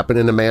expected to happen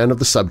in a man of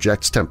the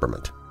subject's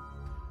temperament."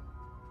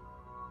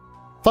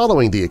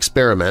 Following the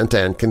experiment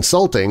and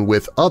consulting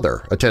with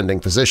other attending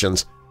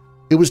physicians,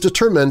 it was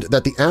determined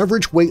that the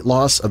average weight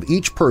loss of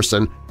each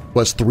person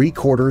was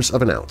 3/4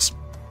 of an ounce.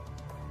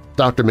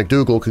 Dr.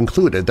 McDougall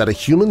concluded that a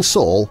human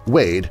soul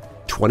weighed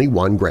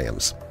 21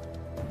 grams.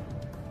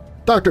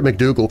 Dr.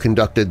 McDougall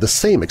conducted the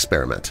same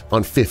experiment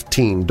on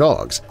 15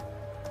 dogs.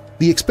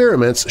 The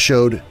experiments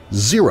showed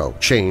 0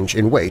 change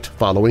in weight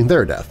following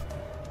their death.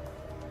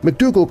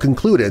 McDougall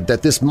concluded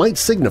that this might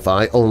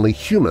signify only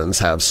humans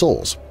have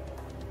souls.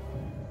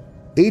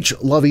 H.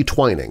 Lovey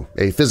Twining,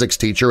 a physics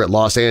teacher at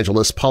Los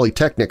Angeles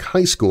Polytechnic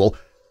High School,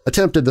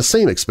 attempted the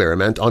same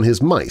experiment on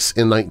his mice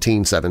in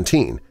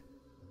 1917.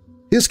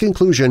 His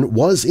conclusion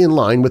was in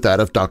line with that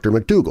of Dr.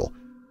 McDougall,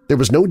 there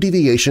was no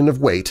deviation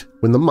of weight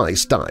when the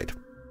mice died.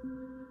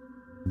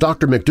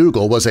 Dr.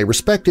 McDougall was a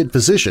respected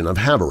physician of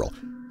Haverhill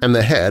and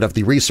the head of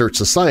the research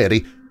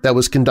society that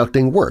was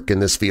conducting work in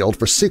this field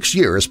for 6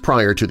 years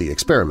prior to the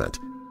experiment.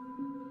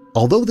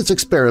 Although this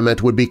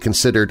experiment would be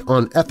considered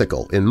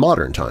unethical in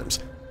modern times,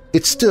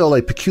 it's still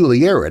a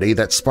peculiarity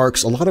that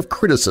sparks a lot of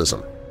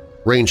criticism,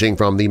 ranging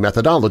from the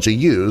methodology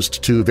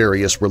used to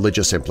various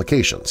religious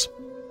implications.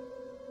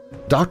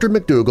 Dr.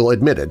 McDougall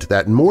admitted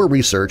that more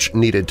research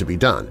needed to be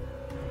done,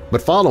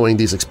 but following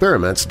these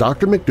experiments,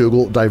 Dr.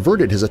 McDougall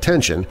diverted his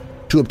attention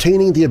to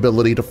obtaining the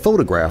ability to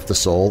photograph the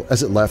soul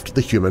as it left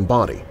the human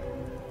body.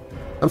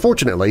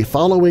 Unfortunately,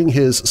 following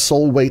his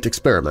soul weight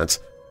experiments,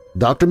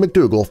 Dr.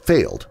 McDougall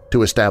failed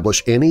to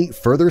establish any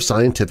further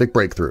scientific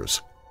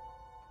breakthroughs.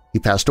 He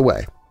passed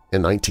away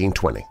in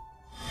 1920.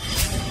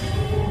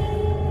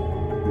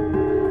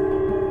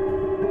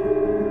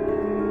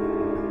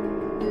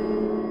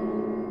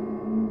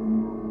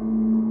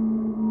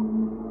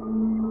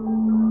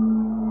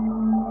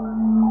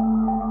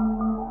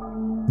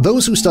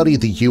 Those who study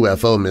the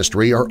UFO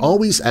mystery are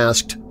always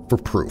asked for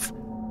proof,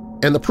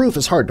 and the proof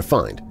is hard to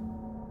find.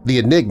 The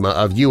enigma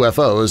of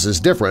UFOs is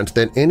different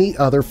than any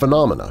other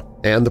phenomena,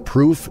 and the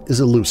proof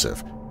is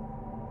elusive.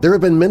 There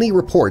have been many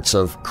reports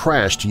of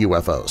crashed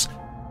UFOs,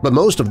 but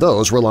most of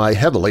those rely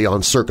heavily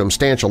on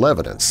circumstantial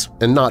evidence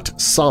and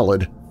not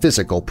solid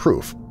physical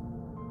proof.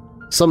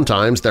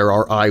 Sometimes there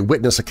are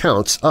eyewitness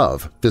accounts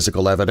of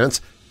physical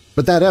evidence,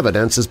 but that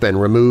evidence has been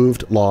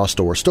removed, lost,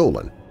 or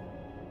stolen.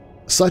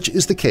 Such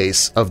is the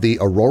case of the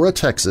Aurora,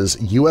 Texas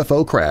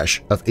UFO crash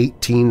of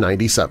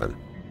 1897.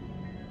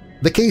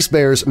 The case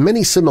bears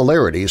many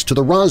similarities to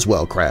the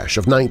Roswell crash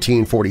of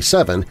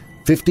 1947,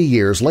 50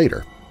 years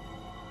later.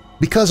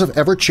 Because of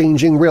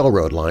ever-changing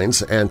railroad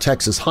lines and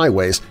Texas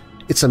highways,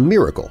 it's a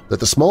miracle that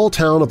the small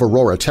town of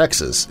Aurora,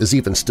 Texas is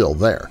even still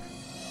there.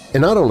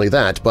 And not only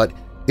that, but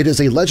it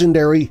is a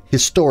legendary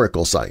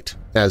historical site,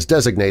 as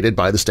designated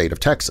by the state of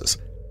Texas.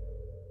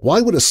 Why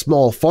would a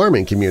small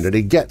farming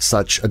community get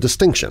such a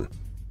distinction?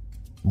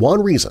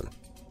 One reason: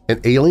 an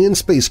alien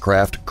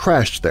spacecraft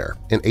crashed there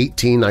in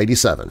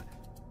 1897.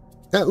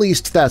 At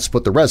least that's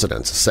what the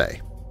residents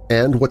say,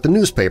 and what the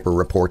newspaper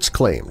reports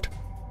claimed.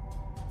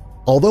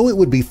 Although it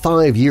would be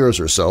 5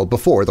 years or so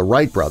before the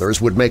Wright brothers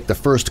would make the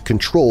first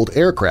controlled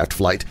aircraft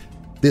flight,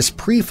 this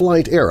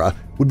pre-flight era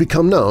would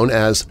become known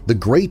as the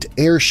Great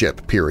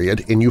Airship Period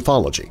in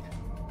ufology.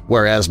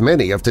 Whereas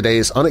many of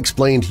today's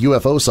unexplained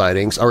UFO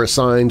sightings are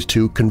assigned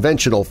to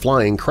conventional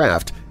flying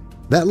craft,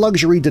 that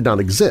luxury did not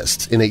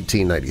exist in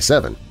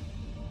 1897.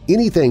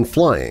 Anything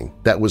flying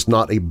that was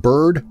not a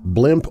bird,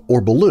 blimp,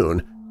 or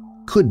balloon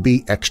could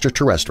be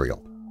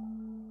extraterrestrial.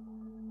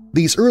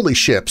 These early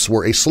ships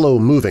were a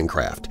slow-moving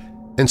craft,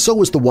 and so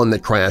was the one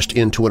that crashed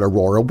into an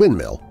Aurora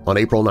windmill on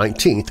April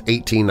 19,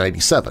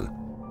 1897.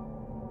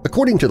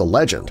 According to the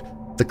legend,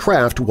 the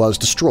craft was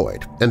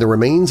destroyed, and the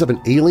remains of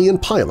an alien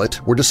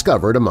pilot were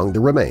discovered among the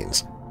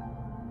remains.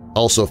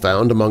 Also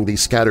found among the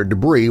scattered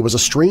debris was a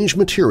strange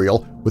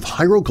material with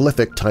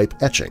hieroglyphic-type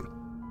etching.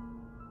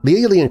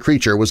 The alien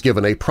creature was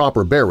given a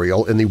proper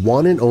burial in the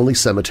one and only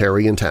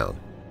cemetery in town.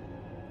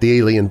 The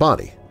alien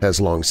body has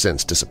long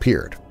since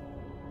disappeared.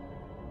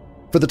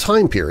 For the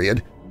time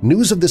period,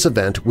 news of this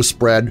event was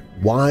spread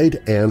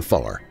wide and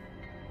far.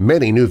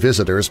 Many new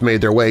visitors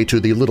made their way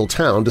to the little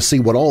town to see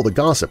what all the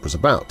gossip was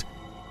about.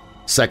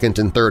 Second-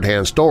 and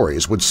third-hand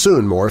stories would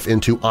soon morph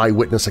into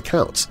eyewitness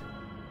accounts.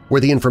 Where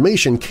the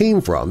information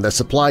came from that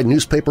supplied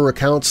newspaper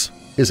accounts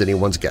is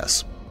anyone's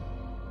guess.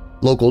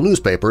 Local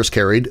newspapers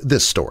carried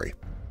this story.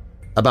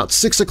 About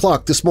 6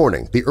 o'clock this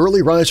morning, the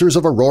early risers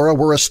of Aurora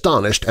were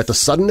astonished at the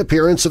sudden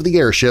appearance of the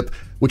airship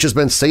which has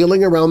been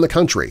sailing around the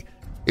country.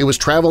 It was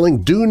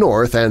traveling due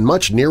north and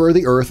much nearer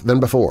the Earth than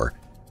before.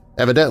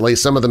 Evidently,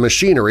 some of the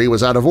machinery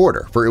was out of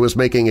order, for it was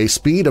making a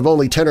speed of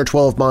only 10 or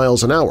 12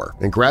 miles an hour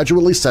and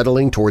gradually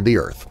settling toward the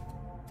Earth.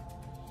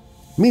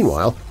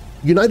 Meanwhile,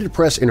 United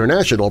Press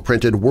International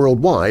printed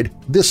worldwide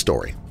this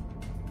story.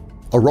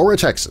 Aurora,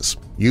 Texas,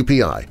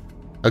 UPI.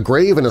 A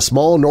grave in a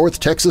small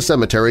North Texas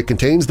cemetery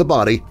contains the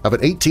body of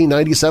an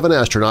 1897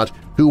 astronaut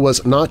who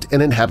was not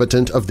an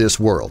inhabitant of this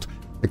world,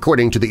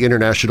 according to the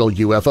International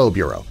UFO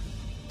Bureau.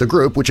 The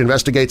group, which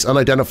investigates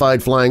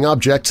unidentified flying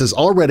objects, has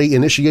already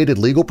initiated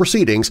legal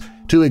proceedings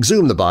to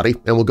exhume the body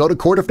and will go to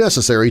court if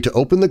necessary to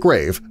open the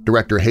grave,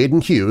 Director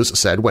Hayden Hughes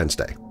said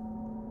Wednesday.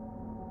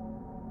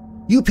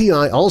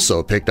 UPI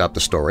also picked up the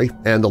story,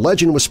 and the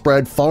legend was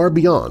spread far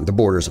beyond the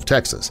borders of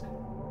Texas.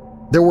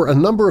 There were a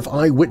number of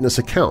eyewitness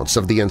accounts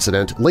of the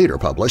incident later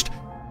published,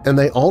 and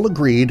they all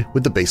agreed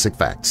with the basic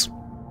facts.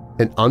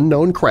 An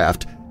unknown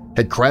craft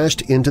had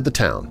crashed into the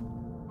town.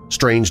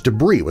 Strange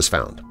debris was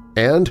found,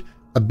 and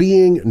a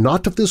being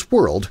not of this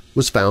world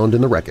was found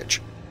in the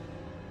wreckage.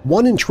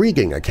 One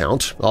intriguing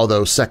account,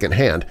 although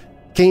second-hand,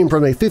 came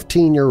from a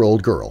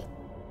 15-year-old girl.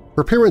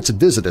 Her parents had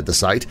visited the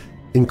site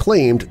and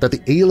claimed that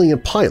the alien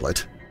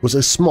pilot was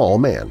a small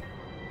man.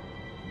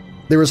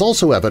 There is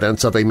also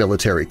evidence of a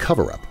military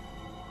cover-up.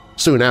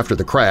 Soon after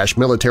the crash,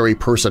 military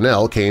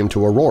personnel came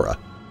to Aurora.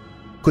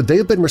 Could they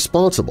have been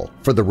responsible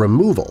for the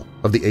removal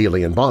of the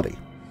alien body?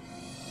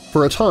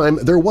 For a time,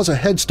 there was a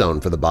headstone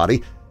for the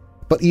body,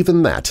 but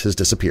even that has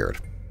disappeared.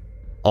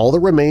 All that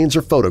remains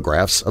are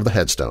photographs of the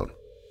headstone.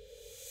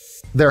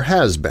 There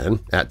has been,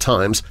 at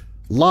times,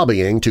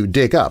 lobbying to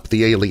dig up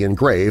the alien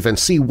grave and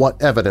see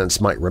what evidence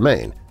might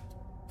remain,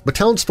 but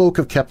townsfolk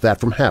have kept that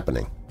from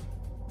happening.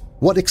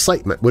 What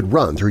excitement would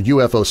run through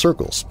UFO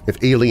circles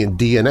if alien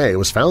DNA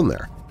was found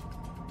there?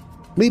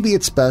 Maybe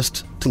it's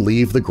best to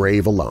leave the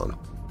grave alone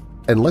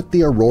and let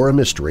the Aurora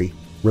mystery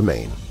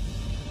remain.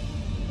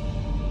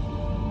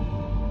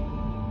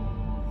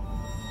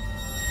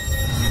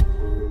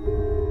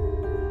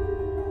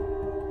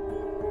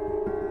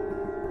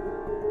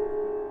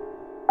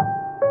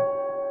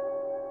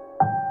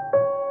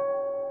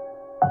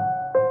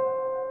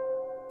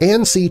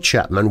 Ann C.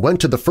 Chapman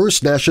went to the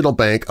First National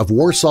Bank of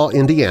Warsaw,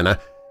 Indiana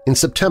in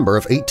September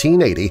of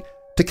 1880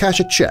 to cash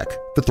a check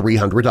for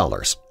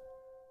 $300.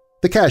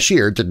 The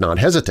cashier did not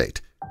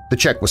hesitate. The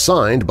check was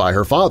signed by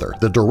her father,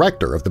 the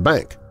director of the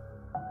bank.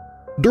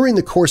 During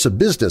the course of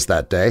business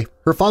that day,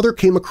 her father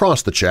came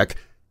across the check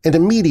and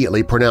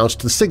immediately pronounced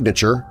the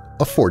signature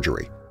a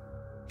forgery.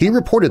 He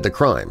reported the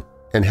crime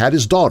and had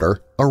his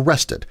daughter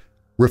arrested,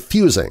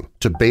 refusing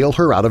to bail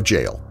her out of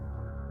jail.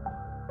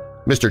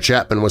 Mr.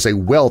 Chapman was a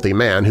wealthy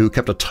man who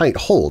kept a tight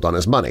hold on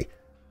his money.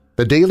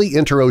 The Daily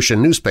Inter-Ocean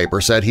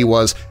newspaper said he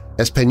was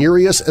as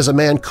penurious as a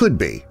man could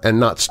be and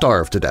not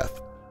starved to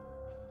death.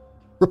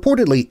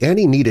 Reportedly,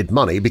 Annie needed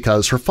money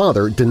because her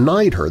father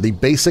denied her the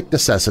basic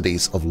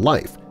necessities of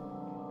life.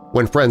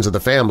 When friends of the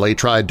family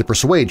tried to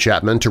persuade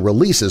Chapman to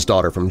release his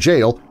daughter from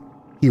jail,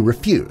 he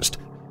refused,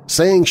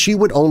 saying she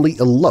would only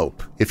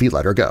elope if he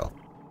let her go.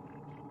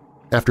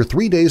 After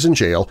 3 days in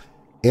jail,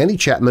 Annie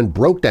Chapman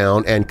broke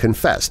down and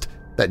confessed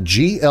that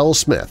G.L.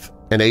 Smith,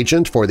 an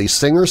agent for the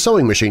Singer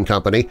Sewing Machine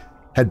Company,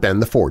 had been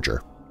the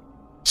forger.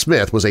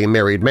 Smith was a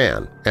married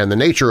man, and the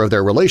nature of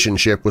their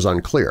relationship was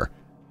unclear.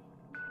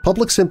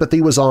 Public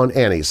sympathy was on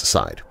Annie's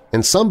side,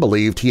 and some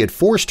believed he had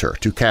forced her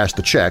to cash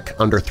the check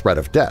under threat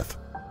of death.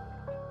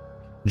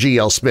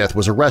 G.L. Smith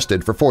was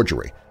arrested for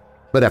forgery,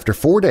 but after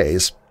 4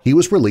 days he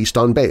was released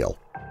on bail.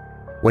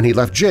 When he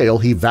left jail,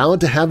 he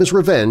vowed to have his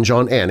revenge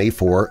on Annie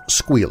for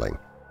squealing.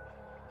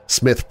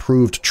 Smith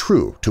proved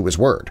true to his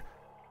word.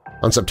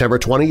 On September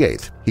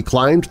 28th, he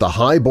climbed the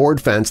high board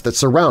fence that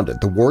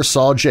surrounded the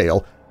Warsaw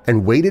jail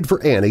and waited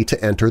for Annie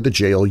to enter the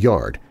jail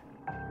yard.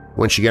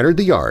 When she entered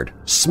the yard,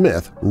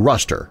 Smith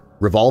rushed her,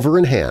 revolver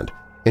in hand,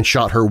 and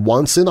shot her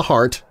once in the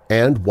heart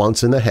and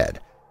once in the head.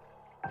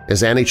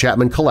 As Annie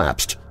Chapman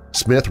collapsed,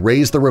 Smith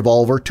raised the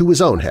revolver to his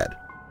own head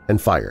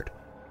and fired.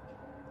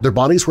 Their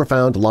bodies were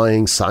found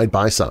lying side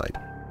by side,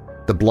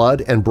 the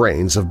blood and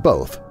brains of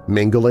both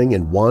mingling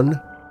in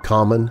one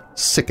common,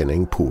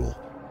 sickening pool.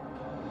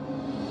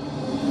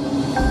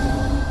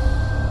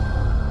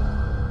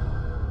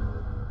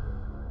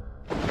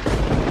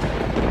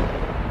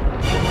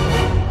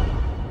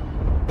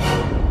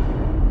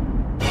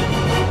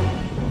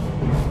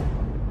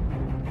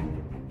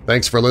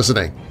 Thanks for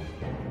listening.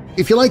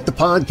 If you like the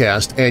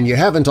podcast and you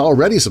haven't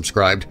already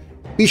subscribed,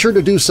 be sure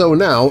to do so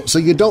now so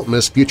you don't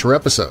miss future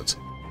episodes.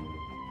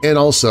 And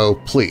also,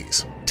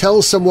 please,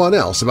 tell someone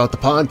else about the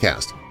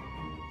podcast.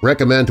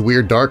 Recommend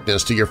Weird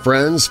Darkness to your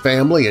friends,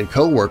 family, and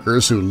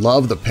coworkers who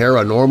love the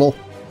paranormal,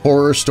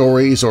 horror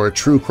stories, or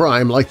true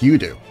crime like you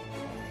do.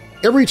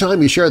 Every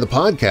time you share the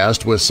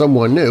podcast with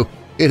someone new,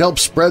 it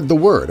helps spread the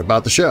word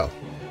about the show.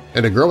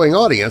 And a growing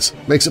audience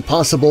makes it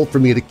possible for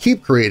me to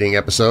keep creating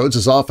episodes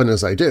as often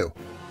as I do.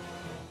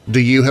 Do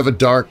you have a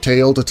dark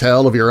tale to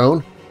tell of your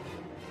own?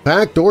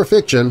 Fact or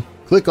fiction,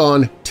 click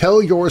on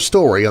Tell Your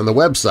Story on the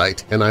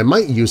website and I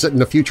might use it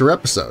in a future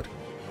episode.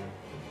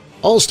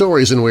 All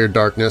stories in Weird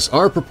Darkness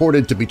are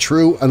purported to be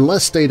true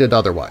unless stated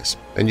otherwise,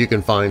 and you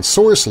can find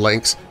source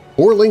links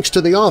or links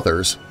to the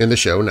authors in the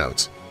show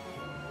notes.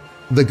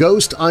 The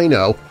Ghost I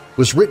Know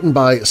was written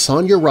by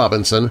Sonia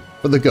Robinson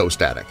for The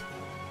Ghost Attic.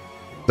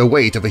 The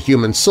Weight of a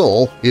Human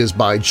Soul is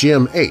by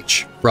Jim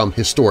H. from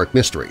Historic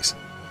Mysteries.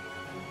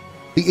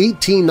 The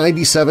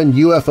 1897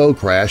 UFO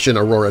crash in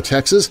Aurora,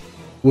 Texas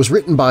was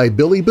written by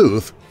Billy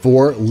Booth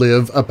for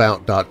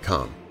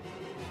LiveAbout.com.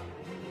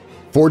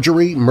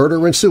 Forgery,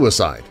 Murder, and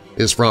Suicide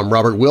is from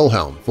Robert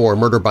Wilhelm for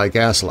Murder by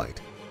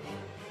Gaslight.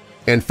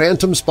 And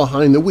Phantoms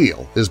Behind the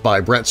Wheel is by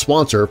Brett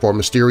Swanser for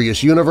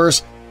Mysterious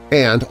Universe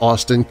and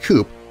Austin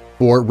Coop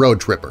for Road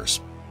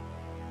Trippers.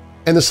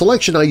 And the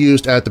selection I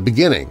used at the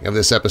beginning of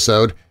this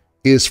episode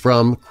is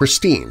from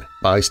Christine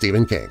by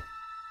Stephen King.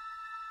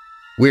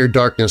 Weird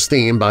Darkness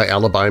theme by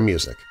Alibi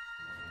Music.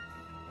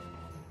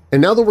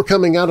 And now that we're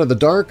coming out of the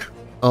dark,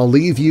 I'll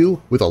leave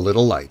you with a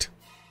little light.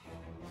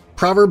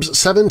 Proverbs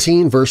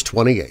 17 verse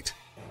 28.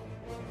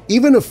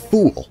 Even a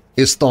fool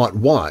is thought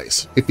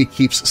wise if he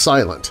keeps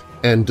silent,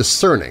 and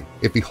discerning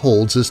if he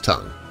holds his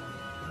tongue.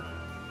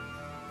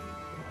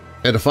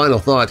 And a final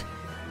thought,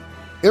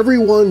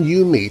 everyone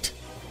you meet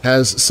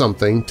has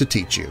something to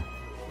teach you.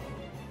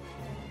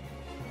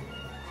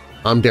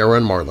 I'm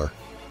Darren Marlar.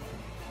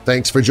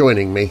 Thanks for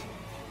joining me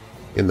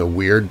in the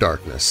Weird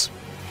Darkness.